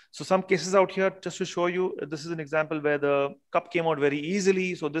 So some cases out here, just to show you, this is an example where the cup came out very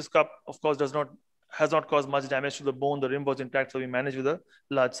easily. So this cup, of course, has not caused much damage to the bone. The rim was intact, so we managed with a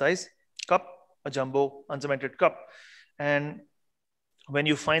large size cup, a jumbo uncemented cup. And when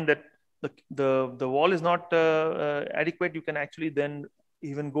you find that the wall is not adequate, you can actually then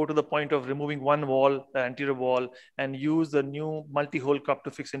even go to the point of removing one wall, the anterior wall, and use the new multi-hole cup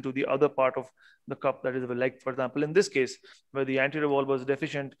to fix into the other part of the cup, that is the leg. For example, in this case, where the anterior wall was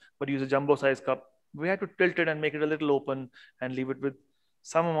deficient, but use a jumbo size cup, we had to tilt it and make it a little open and leave it with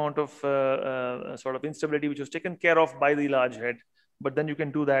some amount of sort of instability, which was taken care of by the large head. But then you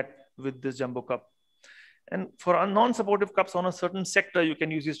can do that with this jumbo cup. And for non-supportive cups on a certain sector, you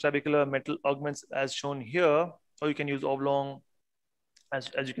can use these trabecular metal augments as shown here, or you can use oblong. As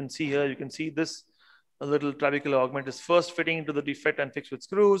you can see here, you can see this little trabecular augment is first fitting into the defect and fixed with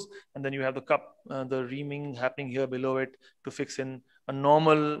screws. And then you have the cup, the reaming happening here below it to fix in a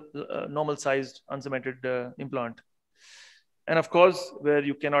normal sized uncemented implant. And of course, where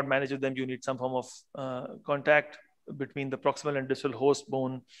you cannot manage them, you need some form of contact between the proximal and distal host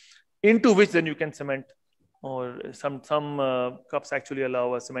bone, into which then you can cement, or some cups actually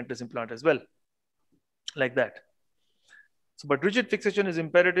allow a cementless implant as well, like that. So, but rigid fixation is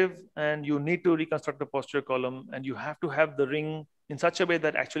imperative, and you need to reconstruct the posterior column, and you have to have the ring in such a way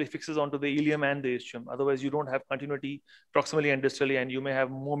that actually fixes onto the ilium and the ischium. Otherwise, you don't have continuity proximally and distally, and you may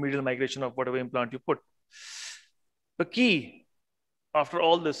have more medial migration of whatever implant you put. The key after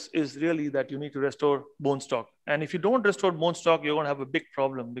all this is really that you need to restore bone stock. And if you don't restore bone stock, you're going to have a big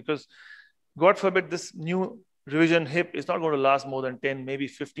problem, because God forbid this new revision hip is not going to last more than 10, maybe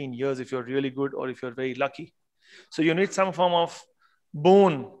 15 years if you're really good or if you're very lucky. So you need some form of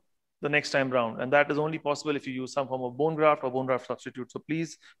bone the next time round. And that is only possible if you use some form of bone graft or bone graft substitute. So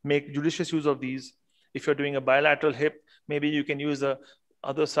please make judicious use of these. If you're doing a bilateral hip, maybe you can use the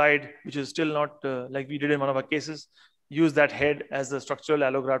other side, which is still not like we did in one of our cases, use that head as the structural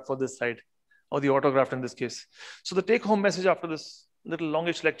allograft for this side, or the autograft in this case. So the take home message after this little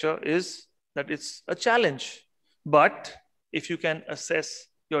longish lecture is that it's a challenge, but if you can assess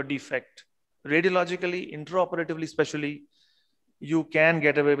your defect radiologically, intraoperatively, especially, you can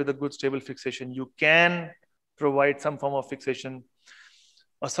get away with a good stable fixation. You can provide some form of fixation.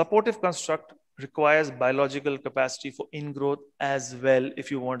 A supportive construct requires biological capacity for ingrowth as well if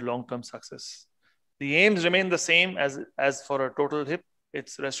you want long-term success. The aims remain the same as for a total hip.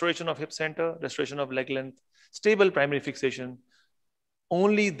 It's restoration of hip center, restoration of leg length, stable primary fixation.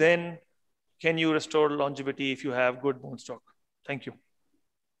 Only then can you restore longevity if you have good bone stock. Thank you.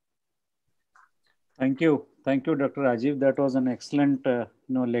 Thank you. Thank you, Dr. Rajiv. That was an excellent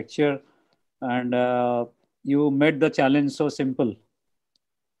lecture, and you made the challenge so simple.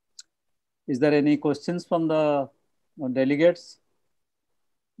 Is there any questions from the delegates?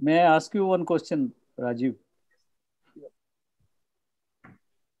 May I ask you one question, Rajiv?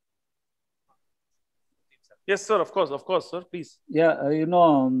 Yes, sir. Of course, sir. Please. Yeah,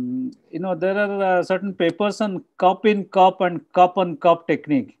 there are certain papers on cup in cup and cup on cup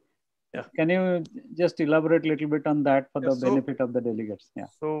technique. Yeah. Can you just elaborate a little bit on that for the benefit of the delegates? Yeah.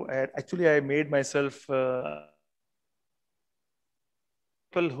 So actually, I made myself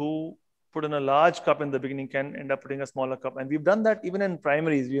people who put in a large cup in the beginning can end up putting a smaller cup, and we've done that even in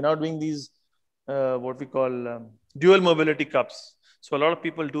primaries. We're now doing these what we call dual mobility cups. So a lot of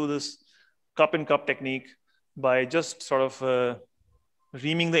people do this cup in cup technique by just sort of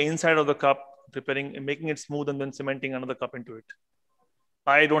reaming the inside of the cup, preparing, making it smooth, and then cementing another cup into it.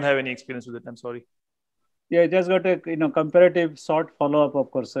 I don't have any experience with it. I'm sorry. Yeah, just got a comparative short follow-up,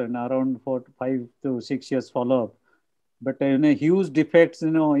 of course, around 5 to 6 years follow-up. But huge defects,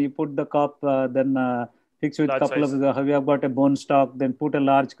 you put the cup, then fix with a couple of, we have got a bone stock, then put a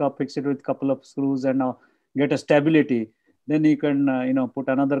large cup, fix it with a couple of screws, and get a stability. Then you can, put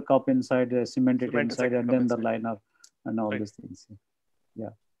another cup inside, cement it inside, and then the liner and all these things. Yeah,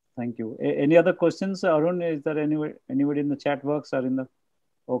 thank you. Any other questions, Arun? Is there anybody in the chat box or in the?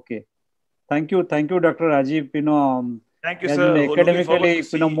 Okay. Thank you, Dr. Rajiv. Thank you, sir. Academically,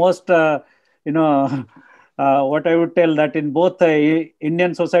 most, what I would tell that in both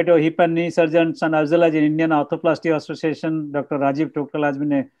Indian Society of Hip and Knee Surgeons and as well as in Indian Arthroplasty Association, Dr. Rajiv Tokal has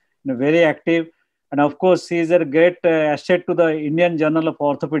been very active. And of course, he is a great asset to the Indian Journal of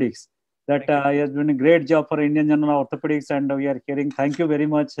Orthopaedics. That he has done a great job for Indian Journal of Orthopaedics, and we are caring. Thank you very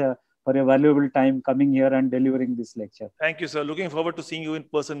much for your valuable time coming here and delivering this lecture. Thank you, sir. Looking forward to seeing you in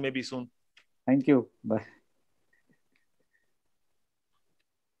person maybe soon. Thank you. Bye.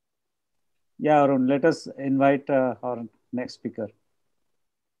 Yeah, Arun, let us invite our next speaker.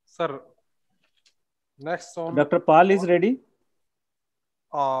 Sir, next on. Dr. Paul is ready.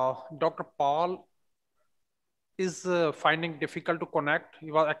 Dr. Paul is finding difficult to connect.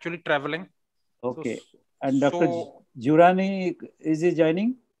 He was actually traveling. Okay. And Dr. Jurani, is he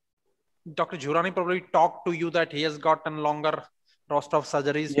joining? Dr. Jurani probably talked to you that he has gotten longer roster of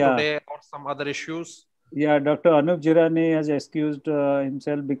surgeries today or some other issues. Yeah, Dr. Anup Jirani has excused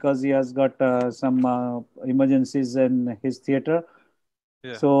himself because he has got some emergencies in his theater.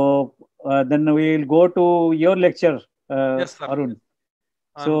 Yeah. So then we will go to your lecture, Yes, sir. Arun.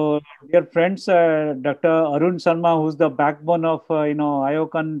 So, dear friends, Dr. Arun Sharma, who's the backbone of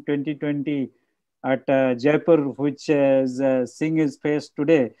IOCON 2020 at Jaipur, which is seeing his face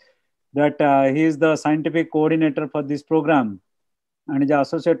today, that he is the scientific coordinator for this program, and is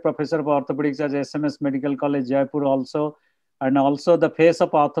associate professor of orthopedics at SMS Medical College, Jaipur also, and also the face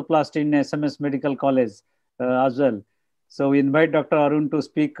of Arthroplasty in SMS Medical College as well. So we invite Dr. Arun to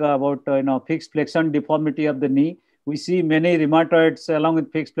speak about fixed flexion deformity of the knee. We see many rheumatoids along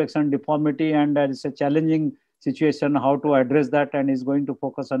with fixed flexion deformity, and it's a challenging situation how to address that, and is going to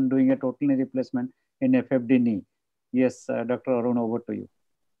focus on doing a total knee replacement in FFD knee. Yes, Dr. Arun, over to you.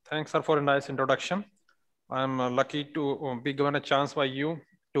 Thanks, sir, for a nice introduction. I'm lucky to be given a chance by you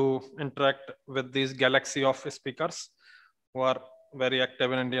to interact with this galaxy of speakers who are very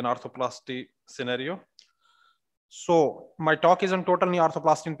active in Indian arthroplasty scenario. So my talk is on total knee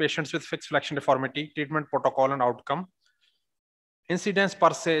arthroplasty in patients with fixed flexion deformity, treatment protocol and outcome. Incidence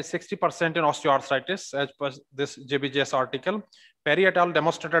per se 60% in osteoarthritis, as per this JBJS article. Perry et al.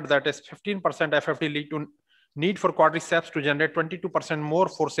 Demonstrated that is 15% FFD lead to need for quadriceps to generate 22% more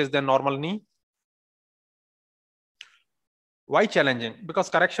forces than normal knee. Why challenging? Because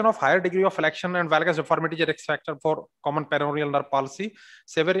correction of higher degree of flexion and valgus deformity is a risk factor for common peroneal nerve palsy.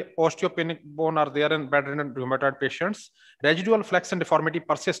 Severe osteopenic bone are there in bedridden rheumatoid patients. Residual flexion deformity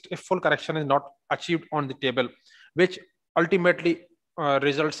persists if full correction is not achieved on the table, which ultimately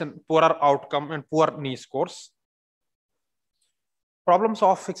results in poorer outcome and poor knee scores. Problems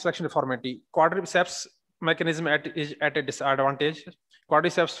of fixed flexion deformity. Quadriceps mechanism is at a disadvantage.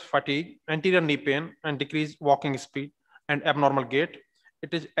 Quadriceps fatigue, anterior knee pain, and decreased walking speed and abnormal gait.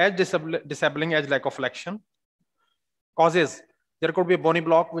 It is as disabling as lack of flexion. Causes. There could be a bony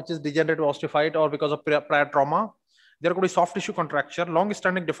block which is degenerative osteophyte or because of prior trauma. There could be soft tissue contracture.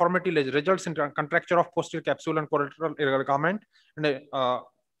 Long-standing deformity results in contracture of posterior capsule and collateral ligament. And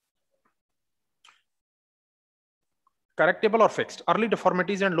correctable or fixed. Early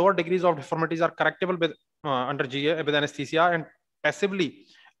deformities and lower degrees of deformities are correctable with under GA with anesthesia, and passively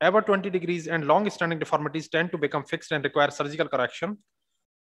over 20 degrees and long-standing deformities tend to become fixed and require surgical correction.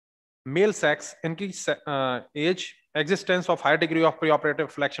 Male sex, increased age, existence of higher degree of preoperative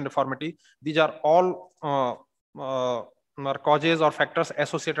flexion deformity. These are all causes or factors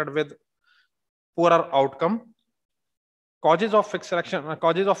associated with poorer outcome. Causes of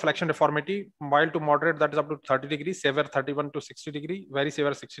flexion deformity, mild to moderate, that is up to 30 degrees, severe 31 to 60 degree, very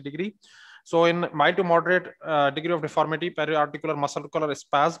severe 60 degree. So in mild to moderate degree of deformity, periarticular muscular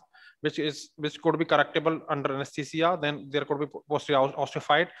spasm, which could be correctable under anesthesia. Then there could be posterior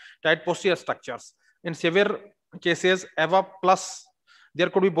osteophyte, tight posterior structures. In severe cases, EVA plus, there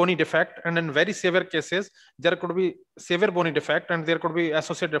could be bony defect, and in very severe cases, there could be severe bony defect, and there could be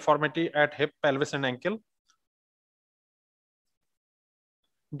associated deformity at hip, pelvis, and ankle.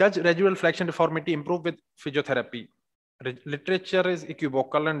 Does residual flexion deformity improve with physiotherapy? Literature is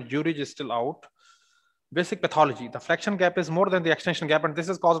equivocal and jury is still out. Basic pathology. The flexion gap is more than the extension gap, and this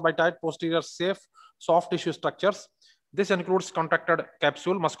is caused by tight posterior safe soft tissue structures. This includes contracted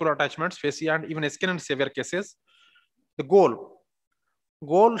capsule, muscular attachments, fascia, and even skin in severe cases. The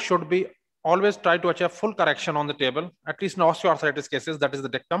goal should be always try to achieve full correction on the table, at least in osteoarthritis cases, that is the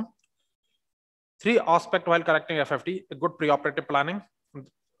dictum. 3 aspects while correcting FFD: a good preoperative planning,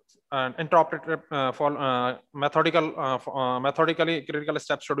 and intraoperative methodically critical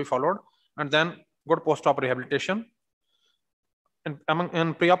steps should be followed, and then good post-op rehabilitation.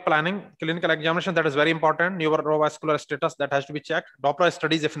 In pre-op planning, clinical examination, that is very important. Neurovascular status, that has to be checked. Doppler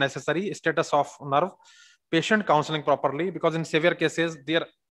studies if necessary. Status of nerve. Patient counseling properly, because in severe cases there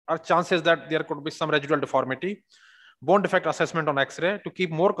are chances that there could be some residual deformity. Bone defect assessment on X-ray to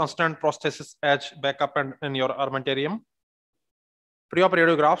keep more constant prosthesis edge backup and in your armamentarium. Pre-op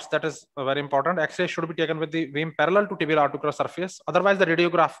radiographs, that is very important. X-ray should be taken with the beam parallel to tibial articular surface. Otherwise, the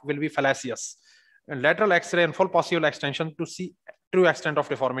radiograph will be fallacious. And lateral X-ray and full possible extension to see true extent of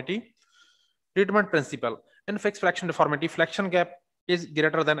deformity. Treatment principle. In fixed flexion deformity, flexion gap is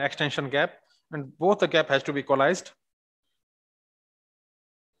greater than extension gap, and both the gap has to be equalized.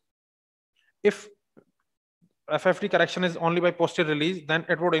 If FFD correction is only by posterior release, then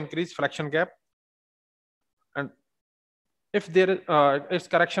it would increase flexion gap. And if its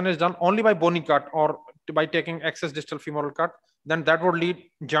correction is done only by bony cut or by taking excess distal femoral cut, then that would lead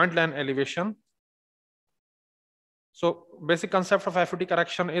joint line elevation. So basic concept of FFD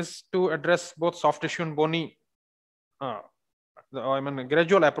correction is to address both soft tissue and bony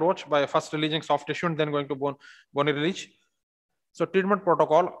gradual approach by first releasing soft tissue and then going to bony release. So treatment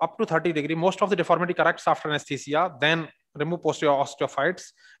protocol up to 30 degree. Most of the deformity corrects after anesthesia. Then remove posterior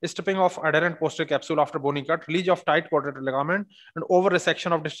osteophytes, stripping of adherent posterior capsule after bony cut, release of tight quadratic ligament, and over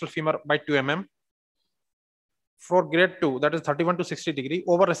resection of distal femur by 2 mm. For grade 2, that is 31 to 60 degree,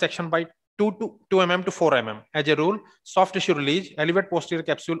 over resection by 2 mm to 4 mm. As a rule, soft tissue release, elevate posterior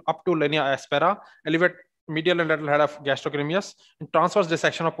capsule up to linea aspera, elevate medial and lateral head of gastrocnemius, and transverse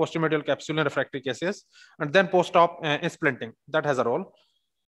dissection of posterior medial capsule in refractory cases, and then post-op splinting. That has a role.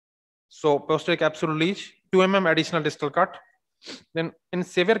 So posterior capsule release, 2 mm additional distal cut. Then in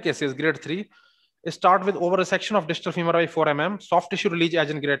severe cases, grade 3, start with over resection of distal femur by 4 mm, soft tissue release as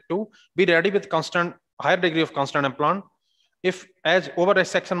in grade 2. Be ready with higher degree of constant implant. If as over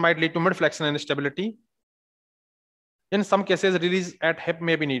resection might lead to mid flexion instability. In some cases, release at hip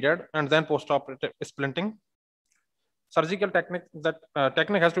may be needed, and then post-operative splinting. Surgical technique,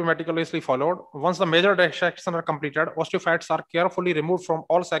 technique has to be meticulously followed. Once the major dissections are completed, osteophytes are carefully removed from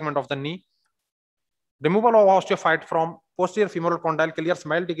all segments of the knee. Removal of osteophyte from posterior femoral condyle clears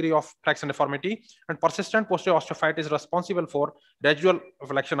mild degree of flexion deformity, and persistent posterior osteophyte is responsible for residual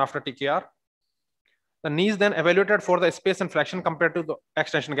flexion after TKR. The knee is then evaluated for the space and flexion compared to the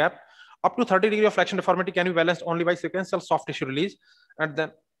extension gap. Up to 30 degree of flexion deformity can be balanced only by sequential soft tissue release, and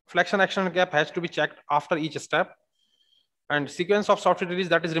then flexion extension gap has to be checked after each step. And sequence of soft tissue release,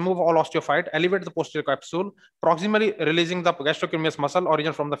 that is remove all osteophyte, elevate the posterior capsule, proximally releasing the gastrocnemius muscle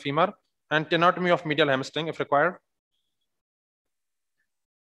origin from the femur, and tenotomy of medial hamstring if required.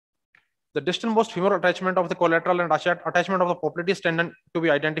 The distalmost femoral attachment of the collateral and attachment of the popliteus tendon to be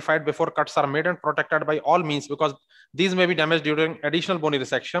identified before cuts are made and protected by all means, because these may be damaged during additional bony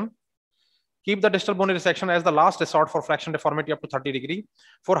resection. Keep the distal bony resection as the last resort for flexion deformity up to 30 degree.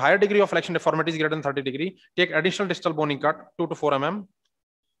 For higher degree of flexion deformities greater than 30 degree, take additional distal bony cut 2 to 4 mm.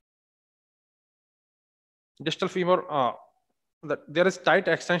 Distal femur, there is tight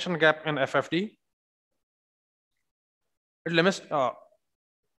extension gap in FFD. It limits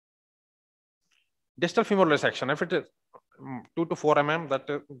distal femoral resection. If it is 2 to 4 mm,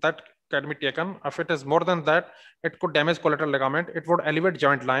 that can be taken. If it is more than that, it could damage collateral ligament. It would elevate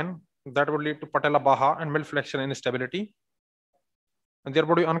joint line. That would lead to patella baja and mid flexion instability. And there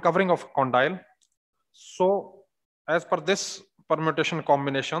would be uncovering of condyle. So as per this permutation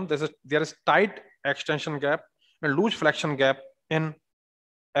combination, there is tight extension gap and loose flexion gap in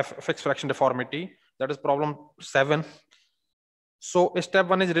fixed flexion deformity. That is problem 7. So step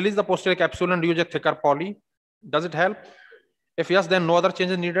 1 is release the posterior capsule and use a thicker poly. Does it help? If yes, then no other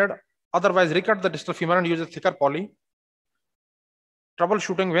change is needed. Otherwise, recut the distal femur and use a thicker poly.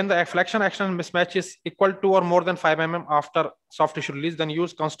 Troubleshooting: when the flexion action mismatch is equal to or more than 5 mm after soft tissue release, then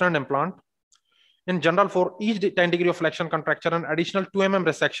use constant implant. In general, for each 10 degree of flexion contracture, an additional 2 mm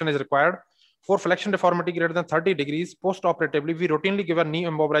resection is required. For flexion deformity greater than 30 degrees, post-operatively, we routinely give a knee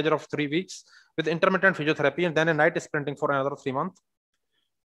immobilizer of 3 weeks with intermittent physiotherapy and then a night sprinting for another 3 months.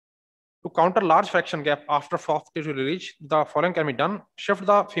 To counter large flexion gap after soft tissue release, the following can be done. Shift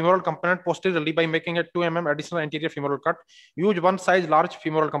the femoral component posteriorly by making a 2 mm additional anterior femoral cut. Use one size large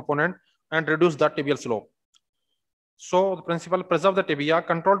femoral component and reduce the tibial slope. So the principle: preserve the tibia,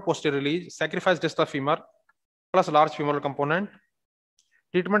 control posterior release, sacrifice distal femur plus large femoral component.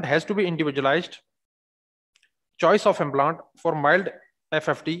 Treatment has to be individualized. Choice of implant: for mild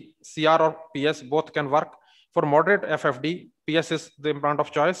FFD, CR or PS both can work. For moderate FFD, PS is the implant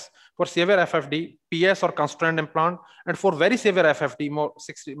of choice. For severe FFD, PS or constrained implant. And for very severe FFD, more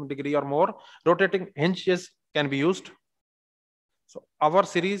 60 degree or more, rotating hinges can be used. So our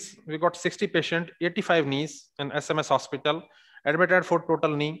series, we got 60 patients, 85 knees in SMS hospital, admitted for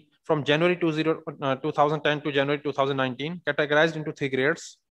total knee from January 2010 to January 2019, categorized into 3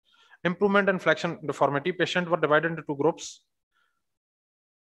 grades. Improvement and flexion deformity. Patients were divided into 2 groups.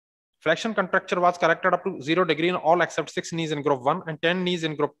 Flexion contracture was corrected up to 0 degree in all except 6 knees in group 1 and 10 knees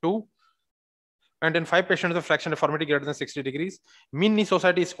in group 2. And in 5 patients with flexion deformity greater than 60 degrees. Mean knee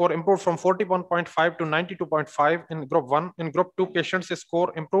society score improved from 41.5 to 92.5 in group 1. In group 2, patients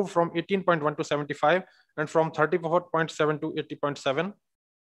score improved from 18.1 to 75 and from 34.7 to 80.7.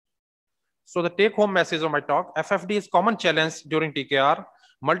 So the take home message of my talk: FFD is common challenge during TKR.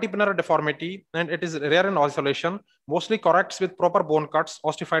 Multiplantar deformity, and it is rare in isolation, mostly corrects with proper bone cuts,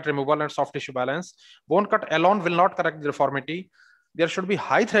 osteophyte removal, and soft tissue balance. Bone cut alone will not correct the deformity. There should be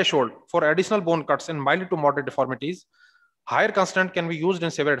high threshold for additional bone cuts in mild to moderate deformities. Higher constant can be used in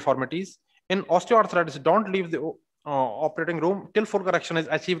severe deformities. In osteoarthritis, don't leave the operating room till full correction is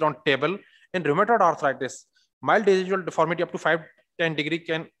achieved on table. In rheumatoid arthritis, mild residual deformity up to 5-10 degree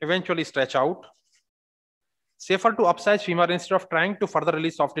can eventually stretch out. Safer to upsize femur instead of trying to further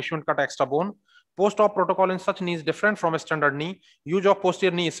release soft tissue and cut extra bone. Post-op protocol in such knee is different from a standard knee. Use of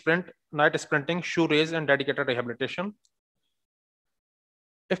posterior knee sprint, night sprinting, shoe raise, and dedicated rehabilitation.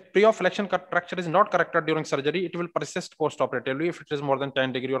 If pre-op flexion contracture is not corrected during surgery, it will persist post-operatively if it is more than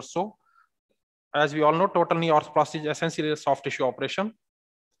 10 degrees or so. As we all know, total knee arthroplasty is essentially a soft tissue operation.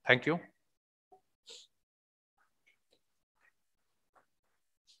 Thank you.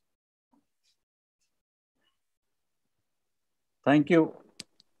 Thank you.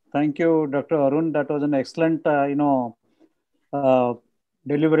 Thank you, Dr. Arun. That was an excellent,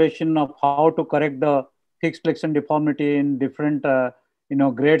 deliberation of how to correct the fixed flexion deformity in different,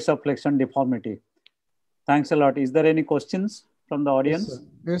 grades of flexion deformity. Thanks a lot. Is there any questions from the audience?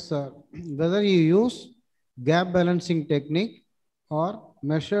 Yes, sir. Whether you use gap balancing technique or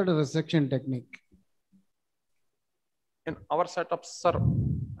measured resection technique. In our setup, sir,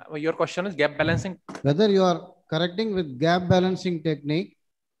 your question is gap balancing? Whether you are correcting with gap balancing technique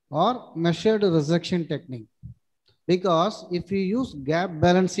or measured resection technique. Because if you use gap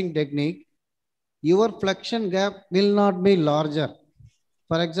balancing technique, your flexion gap will not be larger.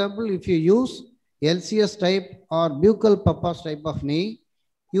 For example, if you use LCS type or buccal purpose type of knee,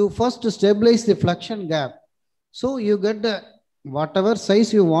 you first stabilize the flexion gap. So you get the whatever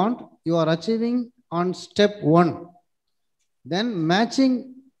size you want, you are achieving on step 1. Then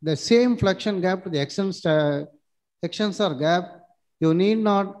matching the same flexion gap to the extensor gap, you need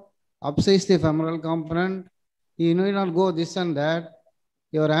not upsize the femoral component. You need not go this and that.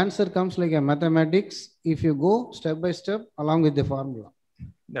 Your answer comes like a mathematics if you go step by step along with the formula.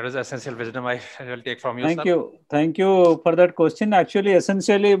 That is essential wisdom I will take from you, Thank sir. you. Thank you for that question. Actually,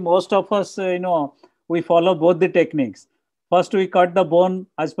 essentially, most of us, we follow both the techniques. First, we cut the bone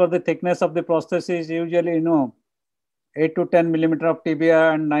as per the thickness of the prosthesis, usually, 8 to 10 millimeter of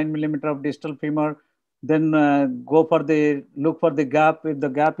tibia and 9 millimeter of distal femur. Then look for the gap. If the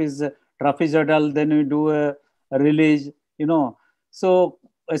gap is trapezoidal, then we do a release, So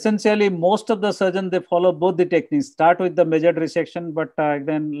essentially, most of the surgeons, they follow both the techniques. Start with the measured resection, but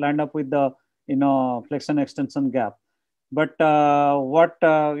then land up with the, flexion extension gap. But what,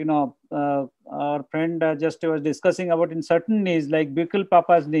 our friend just was discussing about in certain knees, like buccal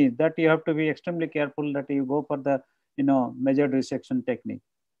papa's knee, that you have to be extremely careful that you go for the, measured resection technique.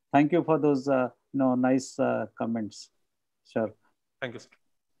 Thank you for those, nice comments. Sure. Thank you, sir.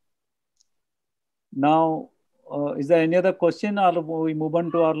 Now, is there any other question, or we move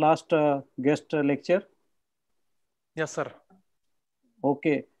on to our last guest lecture? Yes, sir.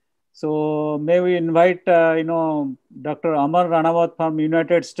 Okay. So may we invite, Dr. Amar Ranawat from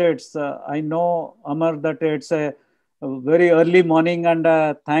United States. I know, Amar, that it's a very early morning, and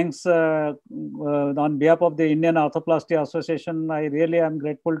thanks on behalf of the Indian Arthroplasty Association. I really am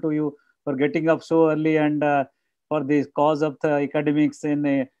grateful to you for getting up so early and for the cause of the academics in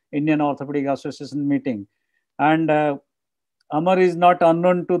the Indian Orthopaedic Association meeting. And Amar is not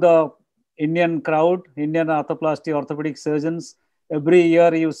unknown to the Indian crowd, Indian arthroplasty orthopedic surgeons. Every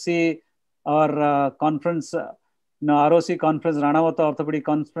year you see our conference, ROC conference, Ranawat Orthopedic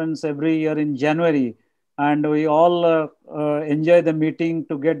Conference, every year in January. And we all enjoy the meeting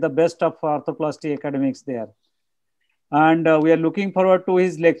to get the best of arthroplasty academics there. And we are looking forward to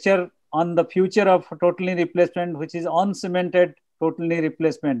his lecture on the future of total knee replacement, which is uncemented total knee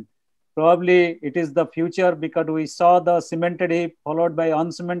replacement. Probably it is the future because we saw the cemented hip followed by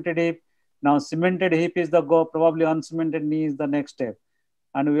uncemented hip. Now cemented hip is the go, probably uncemented knee is the next step.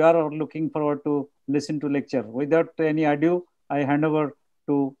 And we are looking forward to listen to lecture. Without any ado, I hand over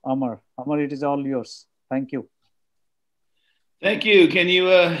to Amar. Amar, it is all yours. Thank you. Thank you. Can you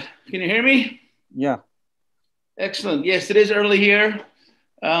hear me? Yeah. Excellent. Yes, it is early here.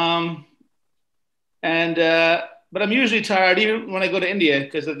 But I'm usually tired even when I go to India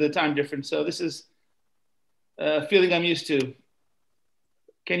because of the time difference. So this is a feeling I'm used to.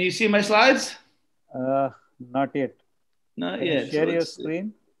 Can you see my slides? Not yet. Not yet. Share your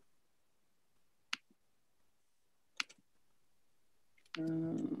screen.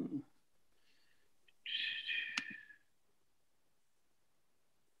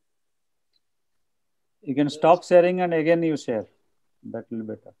 You can stop sharing and again you share. That will be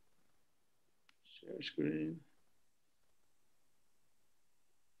better. Share screen.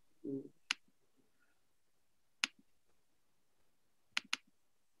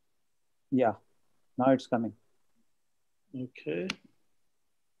 Yeah, now it's coming. Okay.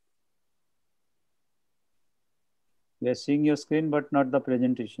 We are seeing your screen, but not the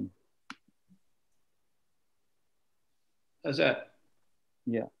presentation. How's that?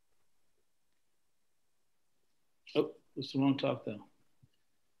 Yeah. Oh, it's the wrong talk though.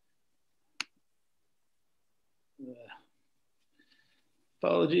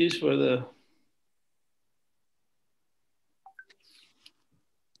 Apologies for the.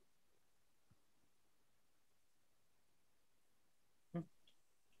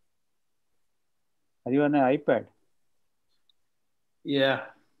 Are you on an iPad? Yeah.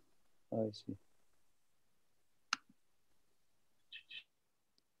 Oh, I see.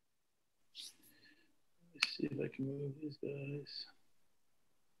 Let's see if I can move these guys.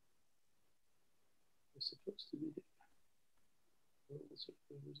 They're supposed to be there.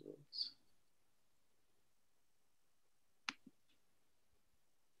 Results.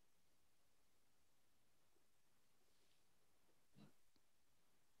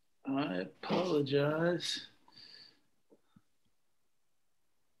 I apologize.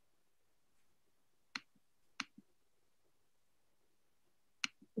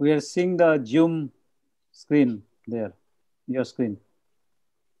 We are seeing the Zoom screen there, your screen.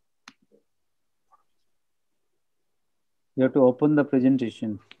 You have to open the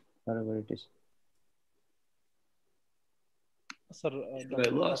presentation, wherever it is. Sir, but I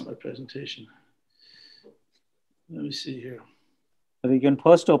lost my presentation. Let me see here. So we can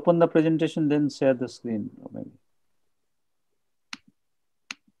first open the presentation, then share the screen. Maybe.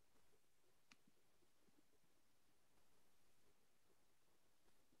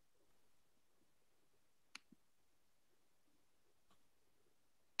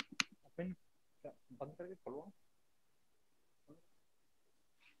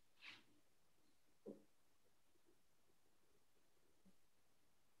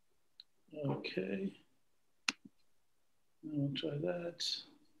 Okay. I'll try that.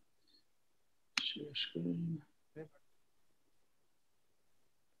 Share screen.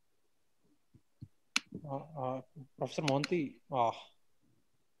 Professor Mohanthy.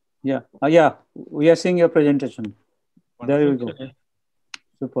 Yeah. Yeah. We are seeing your presentation. There we go. Okay.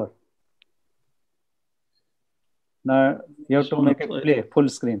 Super. Now you have to make it play full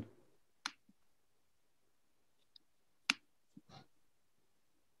screen.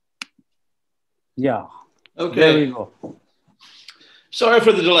 Yeah. Okay. There we go. Sorry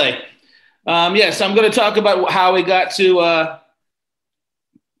for the delay. Yes, I'm going to talk about how we got to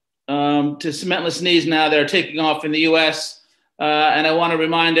cementless knees now. They're taking off in the US. And I want to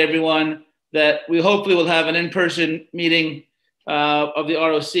remind everyone that we hopefully will have an in-person meeting of the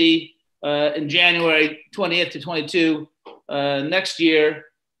ROC in January 20th to 22 next year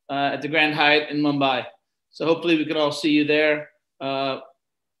at the Grand Hyatt in Mumbai. So hopefully we can all see you there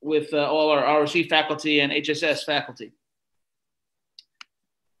with all our ROC faculty and HSS faculty.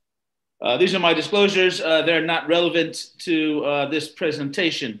 These are my disclosures. They're not relevant to this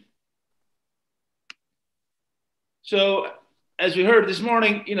presentation. So as we heard this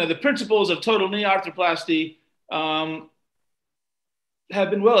morning, the principles of total knee arthroplasty have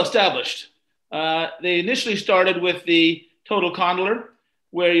been well established. They initially started with the total condylar,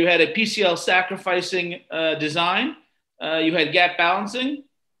 where you had a PCL sacrificing design. You had gap balancing.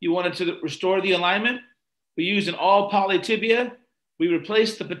 You wanted to restore the alignment. We used an all poly tibia. We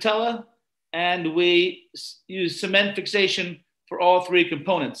replaced the patella, and we used cement fixation for all three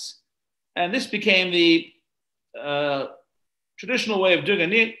components. And this became the traditional way of doing a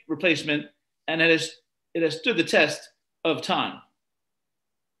knee replacement, and it has stood the test of time.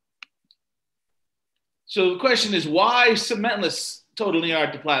 So the question is, why cementless total knee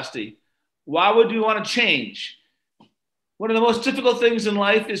arthroplasty? Why would you want to change? One of the most difficult things in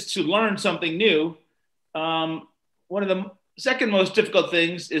life is to learn something new. One of the second most difficult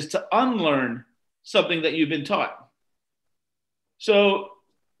things is to unlearn something that you've been taught. So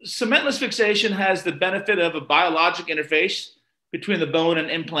cementless fixation has the benefit of a biologic interface between the bone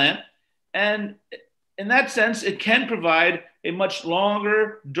and implant. And in that sense, it can provide a much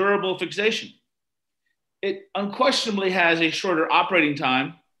longer, durable fixation. It unquestionably has a shorter operating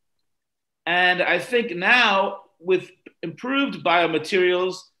time. And I think now with improved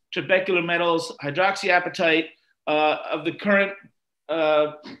biomaterials, trabecular metals, hydroxyapatite, of the current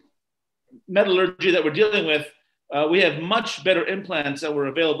metallurgy that we're dealing with, we have much better implants that were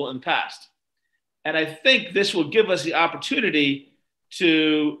available in the past. And I think this will give us the opportunity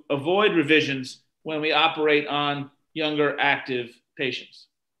to avoid revisions when we operate on younger active patients.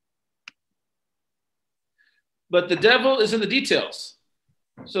 But the devil is in the details.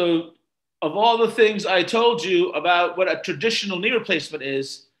 So of all the things I told you about what a traditional knee replacement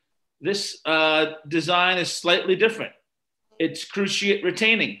is, this design is slightly different. It's cruciate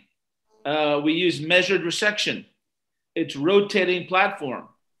retaining. We use measured resection. It's rotating platform.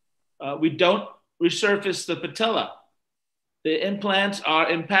 We don't resurface the patella. The implants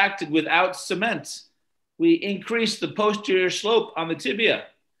are impacted without cement. We increase the posterior slope on the tibia,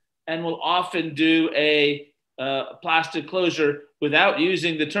 and we'll often do a plastic closure without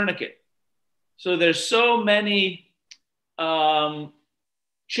using the tourniquet. So there's so many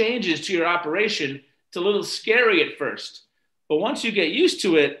changes to your operation. It's a little scary at first, but once you get used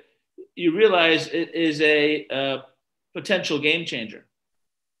to it, you realize it is a potential game changer.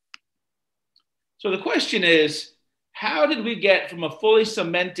 So the question is, how did we get from a fully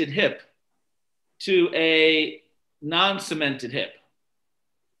cemented hip to a non-cemented hip?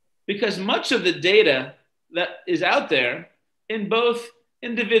 Because much of the data that is out there in both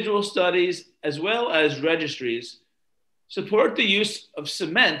individual studies as well as registries support the use of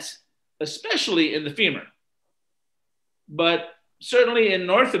cement, especially in the femur. But certainly in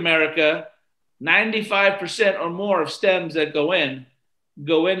North America, 95% or more of stems that go in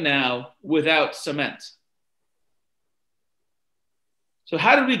now without cement. So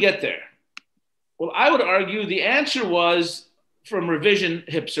how did we get there? Well, I would argue the answer was from revision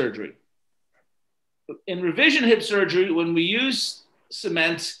hip surgery. In revision hip surgery, when we use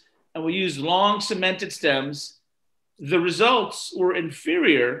cement and we use long cemented stems, the results were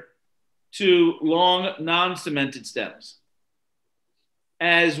inferior to long non-cemented stems,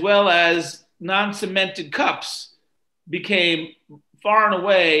 as well as non-cemented cups became far and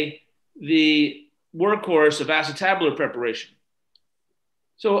away the workhorse of acetabular preparation.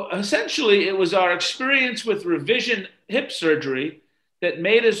 So essentially, it was our experience with revision hip surgery that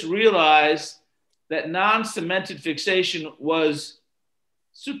made us realize that non-cemented fixation was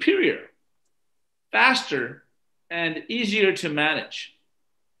superior, faster, and easier to manage.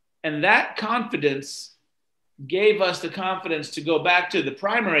 And that confidence gave us the confidence to go back to the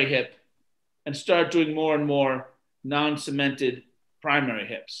primary hip and start doing more and more non-cemented primary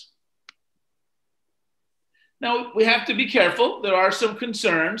hips. Now, we have to be careful. There are some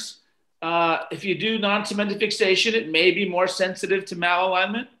concerns. If you do non-cemented fixation, it may be more sensitive to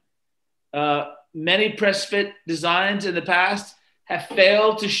malalignment. Many press fit designs in the past have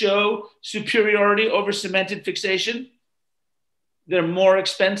failed to show superiority over cemented fixation. They're more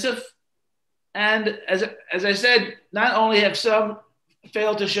expensive. And as I said, not only have some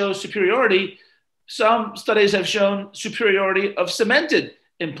failed to show superiority, some studies have shown superiority of cemented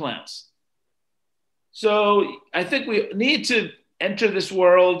implants. So I think we need to enter this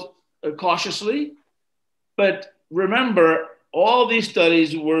world cautiously, but remember, all these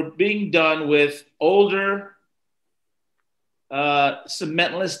studies were being done with older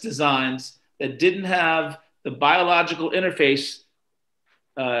cementless designs that didn't have the biological interfaces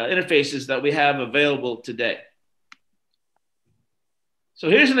that we have available today. So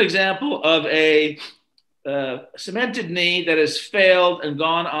here's an example of a cemented knee that has failed and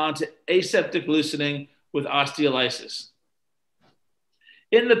gone on to aseptic loosening with osteolysis.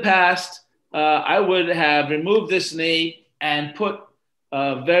 In the past, I would have removed this knee and put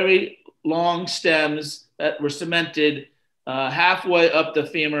very long stems that were cemented halfway up the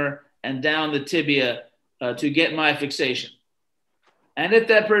femur and down the tibia to get my fixation. And if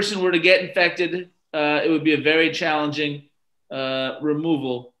that person were to get infected, it would be a very challenging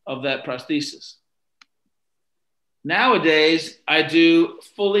removal of that prosthesis. Nowadays, I do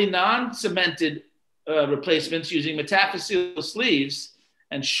fully non-cemented replacements using metaphyseal sleeves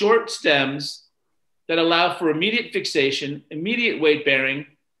and short stems that allow for immediate fixation, immediate weight bearing,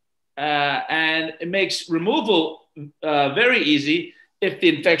 and it makes removal very easy if the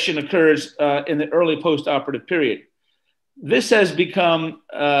infection occurs in the early post-operative period. This has become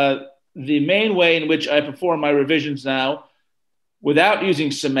the main way in which I perform my revisions now without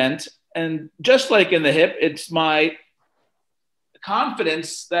using cement. And just like in the hip, it's my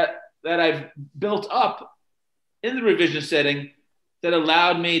confidence that I've built up in the revision setting that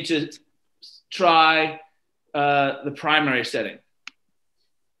allowed me to try the primary setting.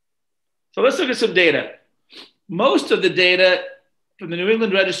 So let's look at some data. Most of the data from the New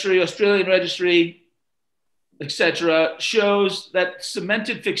England Registry, Australian Registry, etc., shows that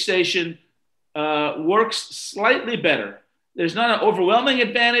cemented fixation works slightly better. There's not an overwhelming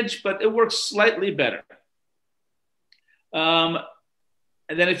advantage, but it works slightly better. And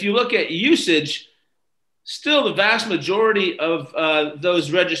then if you look at usage, still the vast majority of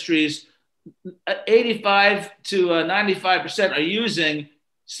those registries, 85 to 95% are using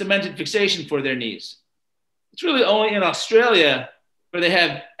cemented fixation for their knees. It's really only in Australia where they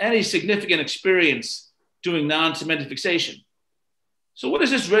have any significant experience doing non-cemented fixation. So what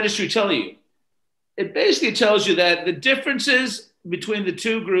does this registry tell you? It basically tells you that the differences between the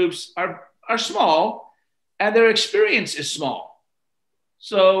two groups are small and their experience is small.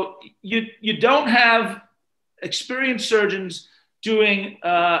 So you don't have experienced surgeons doing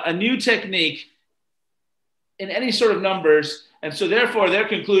a new technique in any sort of numbers. And so therefore their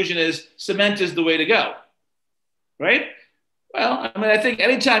conclusion is cement is the way to go. right? Well, I mean, I think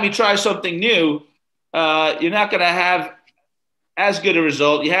anytime you try something new, you're not going to have as good a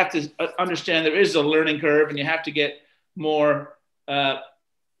result. You have to understand there is a learning curve and you have to get more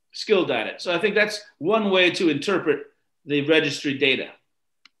skilled at it. So I think that's one way to interpret the registry data.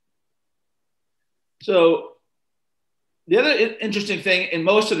 So the other interesting thing in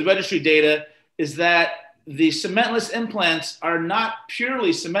most of the registry data is that the cementless implants are not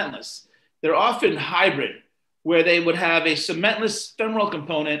purely cementless. They're often hybrid, where they would have a cementless femoral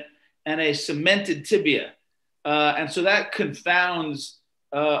component and a cemented tibia. And so that confounds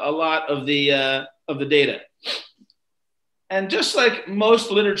a lot of the data. And just like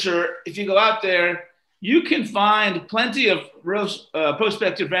most literature, if you go out there, you can find plenty of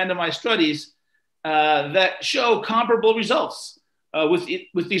prospective randomized studies that show comparable results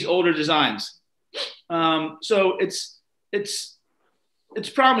with these older designs. So it's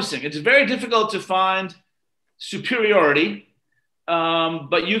promising. It's very difficult to find superiority,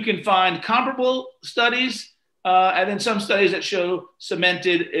 but you can find comparable studies, and then some studies that show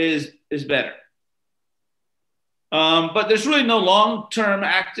cemented is better. But there's really no long-term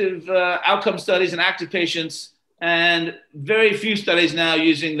active outcome studies in active patients, and very few studies now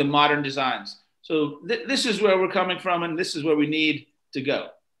using the modern designs. So this is where we're coming from, and this is where we need to go.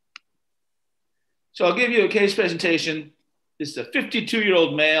 So I'll give you a case presentation. This is a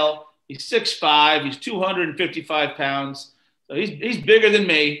 52-year-old male. He's 6'5", he's 255 pounds. So he's bigger than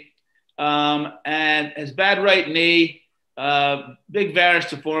me, and has bad right knee, big varus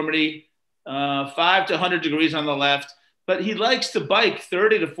deformity, 5 to 100 degrees on the left, but he likes to bike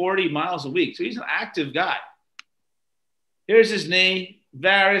 30 to 40 miles a week. So he's an active guy. Here's his knee,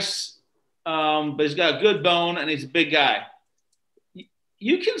 varus, but he's got good bone and he's a big guy.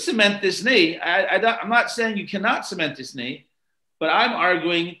 You can cement this knee. I'm not saying you cannot cement this knee, but I'm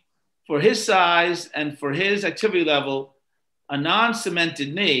arguing for his size and for his activity level, a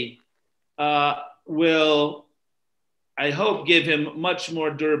non-cemented knee will, I hope, give him much more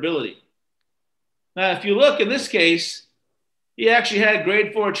durability. Now, if you look in this case, he actually had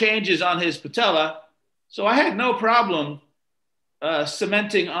grade 4 changes on his patella. So I had no problem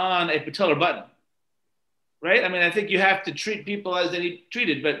cementing on a patellar button, right? I mean, I think you have to treat people as they need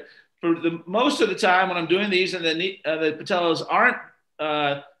treated, but for the most of the time when I'm doing these and the patellas aren't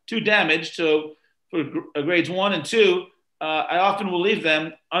too damaged, so for grades 1 and 2, I often will leave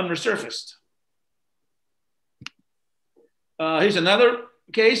them unresurfaced. Here's another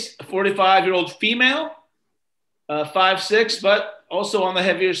case, a 45-year-old female, 5'6", but also on the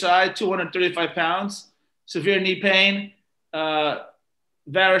heavier side, 235 pounds, severe knee pain,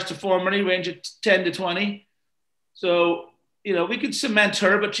 varus deformity, range of 10 to 20. So, you know, we could cement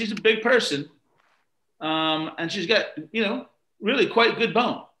her, but she's a big person. And she's got, you know, really quite good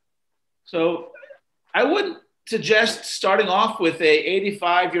bone. So I wouldn't suggest starting off with a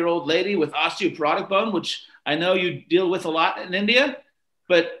 85-year-old lady with osteoporotic bone, which I know you deal with a lot in India,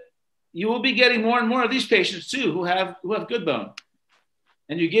 but you will be getting more and more of these patients too who have good bone.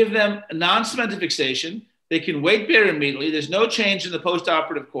 And you give them a non-cemented fixation. They can weight bear immediately. There's no change in the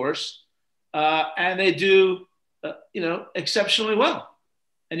post-operative course. And they do, you know, exceptionally well.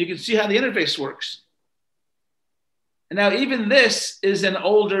 And you can see how the interface works. And now even this is an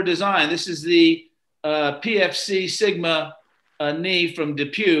older design. This is the PFC Sigma knee from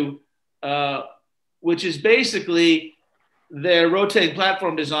DePuy, which is basically their rotating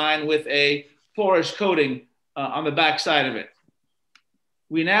platform design with a porous coating on the back side of it.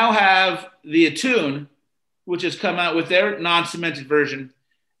 We now have the Attune, which has come out with their non-cemented version.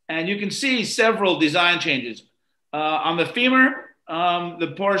 And you can see several design changes. On the femur,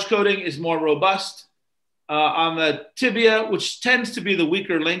 the porous coating is more robust. On the tibia, which tends to be the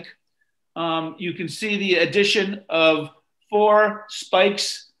weaker link, you can see the addition of 4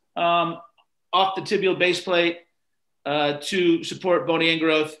 spikes off the tibial base plate to support bony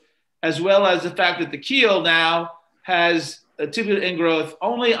ingrowth, as well as the fact that the keel now has a tibial ingrowth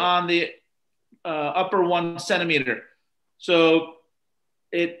only on the upper 1 centimeter. So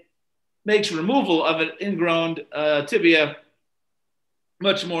it makes removal of an ingrown tibia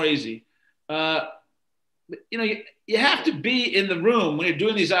much more easy. You know, you have to be in the room when you're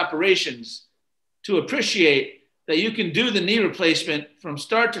doing these operations to appreciate that you can do the knee replacement from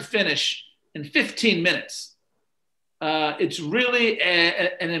start to finish in 15 minutes. It's really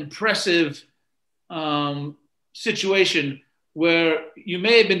an impressive situation where you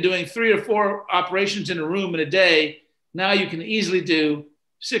may have been doing 3 or 4 operations in a room in a day. Now you can easily do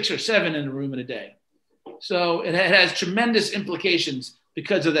 6 or 7 in a room in a day. So it has tremendous implications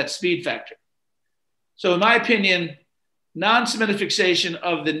because of that speed factor. So in my opinion, non-cemented fixation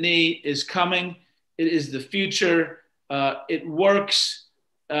of the knee is coming. It is the future. It works.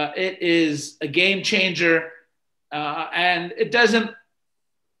 It is a game changer. And it doesn't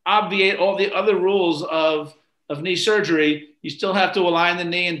obviate all the other rules of knee surgery. You still have to align the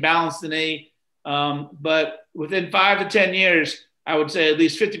knee and balance the knee. But within 5 to 10 years, I would say at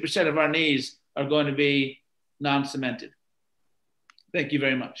least 50% of our knees are going to be non-cemented. Thank you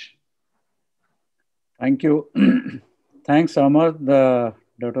very much. Thank you. Thanks, Amar.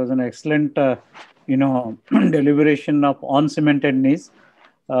 That was an excellent, deliberation of uncemented knees.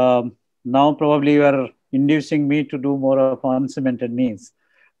 Now probably you are inducing me to do more of uncemented knees.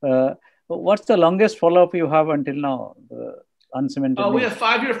 What's the longest follow-up you have until now? Uncemented we knees? have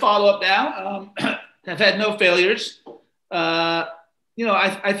 5-year follow-up now. Have had no failures. I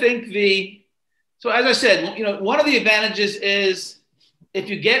think so as I said, one of the advantages is if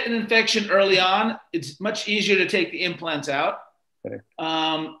you get an infection early on, it's much easier to take the implants out. Correct.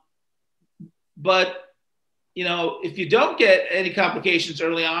 But if you don't get any complications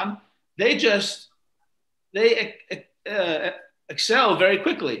early on, they excel very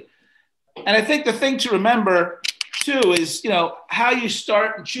quickly. And I think the thing to remember too is, how you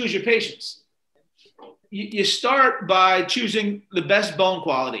start and choose your patients. You start by choosing the best bone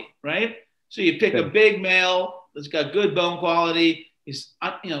quality, right? So you pick a big male that's got good bone quality. He's,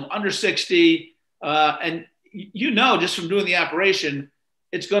 under 60. And just from doing the operation,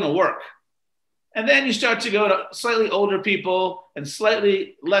 it's going to work. And then you start to go to slightly older people and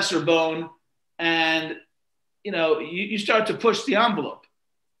slightly lesser bone. And, you start to push the envelope.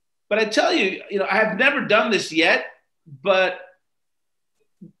 But I tell you, I have never done this yet, but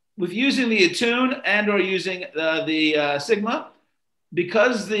with using the Attune and or using the Sigma,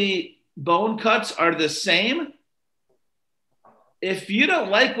 because the bone cuts are the same, if you don't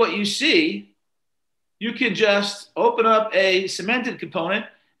like what you see, you can just open up a cemented component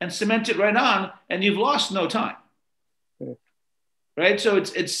and cement it right on, and you've lost no time. Right? So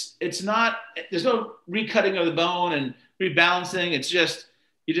it's not, there's no recutting of the bone and rebalancing. It's just,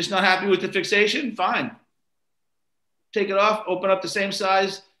 you're just not happy with the fixation, fine. Take it off, open up the same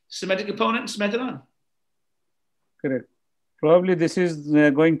size cemented component and cement it on. Correct. Probably this is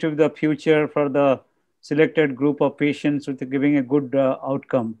going to be the future for the selected group of patients with giving a good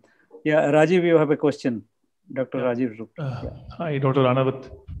outcome. Yeah, Rajiv, you have a question. Dr. Rajiv. Hi, Dr. Ranawat.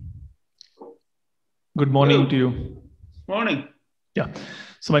 Good morning to you. Morning. Yeah.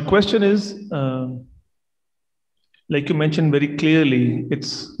 So my question is, like you mentioned very clearly,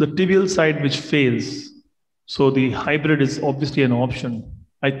 it's the tibial side which fails. So the hybrid is obviously an option.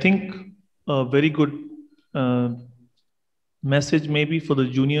 I think a very good message maybe for the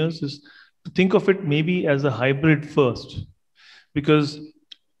juniors is to think of it maybe as a hybrid first, because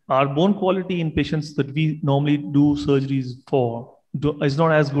our bone quality in patients that we normally do surgeries for is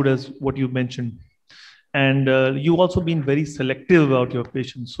not as good as what you mentioned. And you've also been very selective about your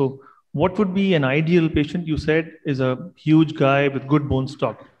patients. So what would be an ideal patient? You said is a huge guy with good bone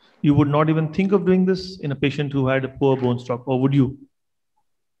stock. You would not even think of doing this in a patient who had a poor bone stock, or would you?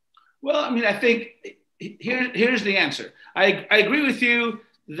 Well, I mean, I think here's the answer. I agree with you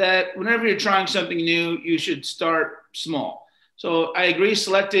that whenever you're trying something new, you should start small. So I agree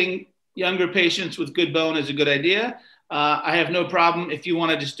selecting younger patients with good bone is a good idea. I have no problem if you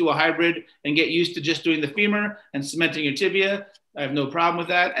want to just do a hybrid and get used to just doing the femur and cementing your tibia. I have no problem with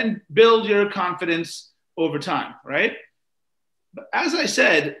that, and build your confidence over time, right? But as I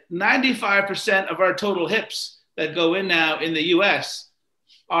said, 95% of our total hips that go in now in the US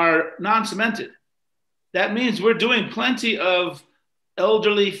are non-cemented. That means we're doing plenty of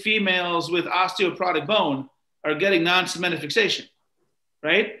elderly females with osteoporotic bone are getting non-cemented fixation,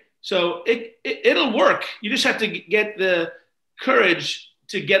 right? So it'll work. You just have to get the courage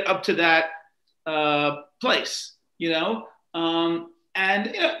to get up to that place,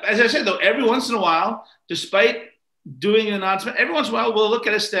 And as I said, though, every once in a while, despite doing an announcement, every once in a while we'll look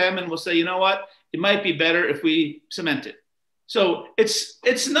at a stem and we'll say, you know what, it might be better if we cement it. So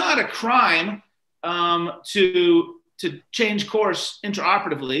it's not a crime to change course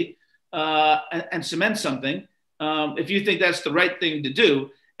intraoperatively and cement something if you think that's the right thing to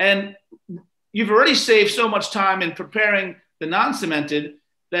do. And you've already saved so much time in preparing the non-cemented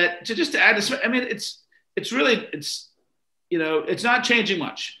that to add this, I mean, it's not changing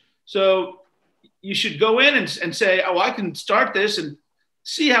much. So you should go in and say, oh, I can start this and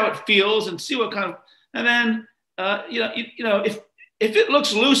see how it feels and see what kind of, and then, if it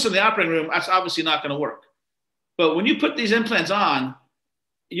looks loose in the operating room, that's obviously not going to work. But when you put these implants on,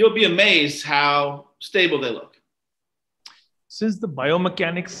 you'll be amazed how stable they look. Since the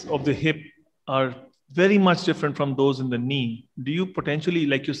biomechanics of the hip are very much different from those in the knee. Do you potentially,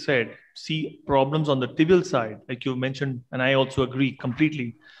 like you said, see problems on the tibial side, like you mentioned, and I also agree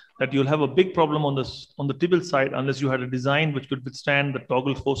completely, that you'll have a big problem on the tibial side unless you had a design which could withstand the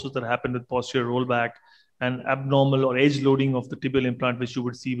toggle forces that happen with posterior rollback and abnormal or edge loading of the tibial implant, which you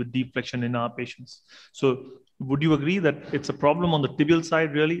would see with deep flexion in our patients. So would you agree that it's a problem on the tibial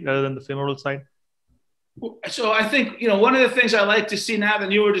side really, rather than the femoral side? So I think, one of the things I like to see now, the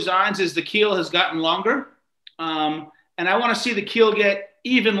newer designs, is the keel has gotten longer. And I want to see the keel get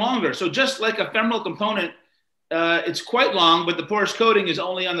even longer. So just like a femoral component, it's quite long, but the porous coating is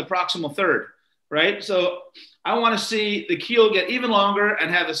only on the proximal third, right? So I want to see the keel get even longer and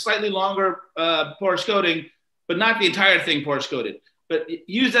have a slightly longer porous coating, but not the entire thing porous coated. But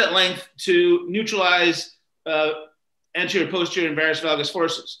use that length to neutralize anterior, posterior, and varus valgus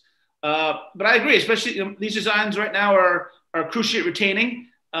forces. But I agree, especially these designs right now are cruciate retaining.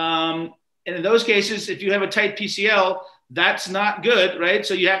 And in those cases, if you have a tight PCL, that's not good, right?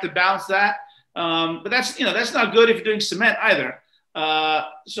 So you have to balance that. But that's not good if you're doing cement either.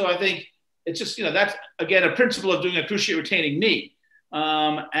 So I think it's just, that's again, a principle of doing a cruciate retaining knee.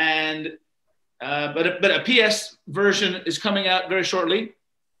 But a PS version is coming out very shortly.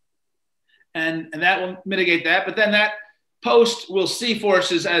 And that will mitigate that. But then that post will see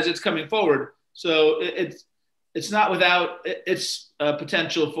forces as it's coming forward. So it's not without its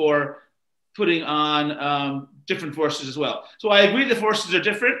potential for putting on different forces as well. So I agree the forces are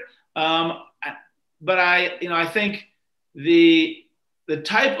different. But I think the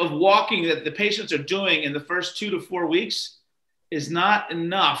type of walking that the patients are doing in the first 2 to 4 weeks is not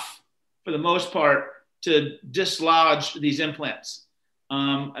enough for the most part to dislodge these implants.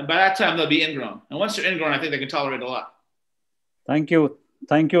 And by that time, they'll be ingrown. And once they're ingrown, I think they can tolerate a lot. Thank you.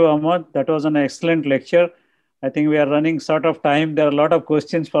 Thank you, Amar. That was an excellent lecture. I think we are running short of time. There are a lot of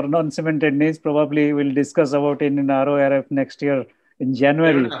questions for non-cemented knees. Probably we'll discuss about it in RORF next year in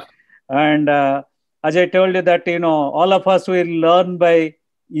January. And as I told you that, all of us will learn by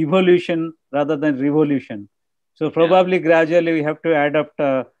evolution rather than revolution. So probably gradually we have to adapt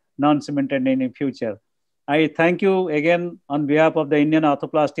non-cemented knee in future. I thank you again on behalf of the Indian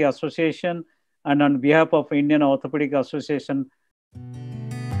Arthroplasty Association and on behalf of Indian Orthopaedic Association.